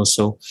Nation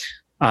also,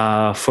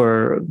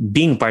 for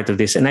being part of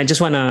this. And I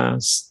just want to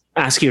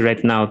ask you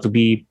right now to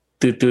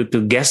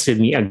guest with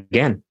me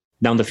again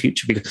down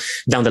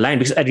the line,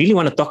 because I really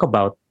want to talk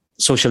about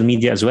social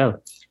media as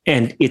well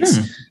and its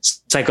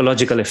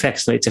psychological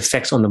effects, its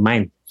effects on the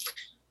mind.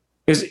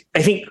 Because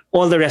I think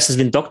all the rest has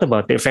been talked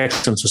about, the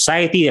effects on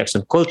society, the effects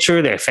on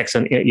culture, the effects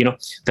on,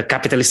 the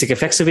capitalistic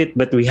effects of it,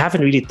 but we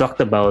haven't really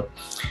talked about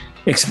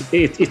its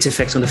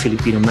effects on the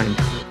Filipino mind.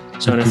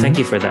 So I want to thank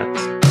you for that.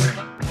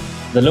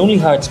 The Lonely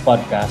Hearts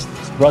podcast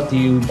is brought to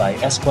you by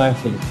Esquire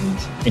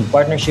Philippines in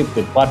partnership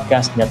with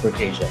Podcast Network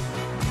Asia.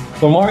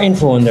 For more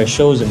info on their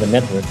shows in the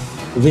network,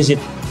 visit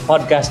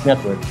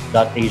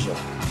podcastnetwork.asia.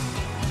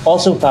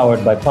 Also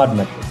powered by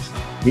Podmetrics,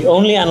 the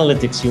only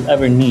analytics you'll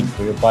ever need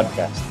for your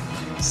podcast.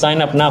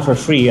 Sign up now for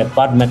free at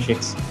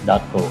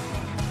podmetrics.co.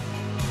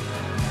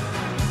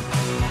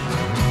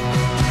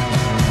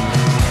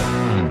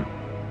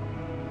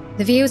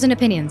 The views and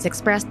opinions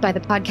expressed by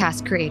the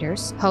podcast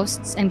creators,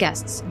 hosts, and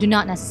guests do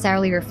not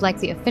necessarily reflect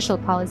the official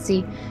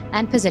policy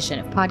and position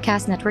of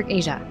Podcast Network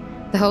Asia,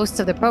 the hosts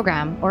of the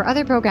program, or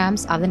other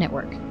programs of the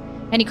network.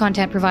 Any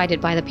content provided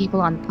by the people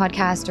on the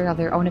podcast are of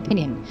their own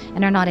opinion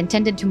and are not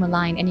intended to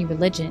malign any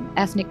religion,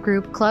 ethnic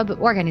group, club,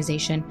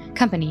 organization,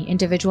 company,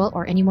 individual,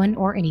 or anyone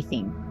or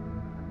anything.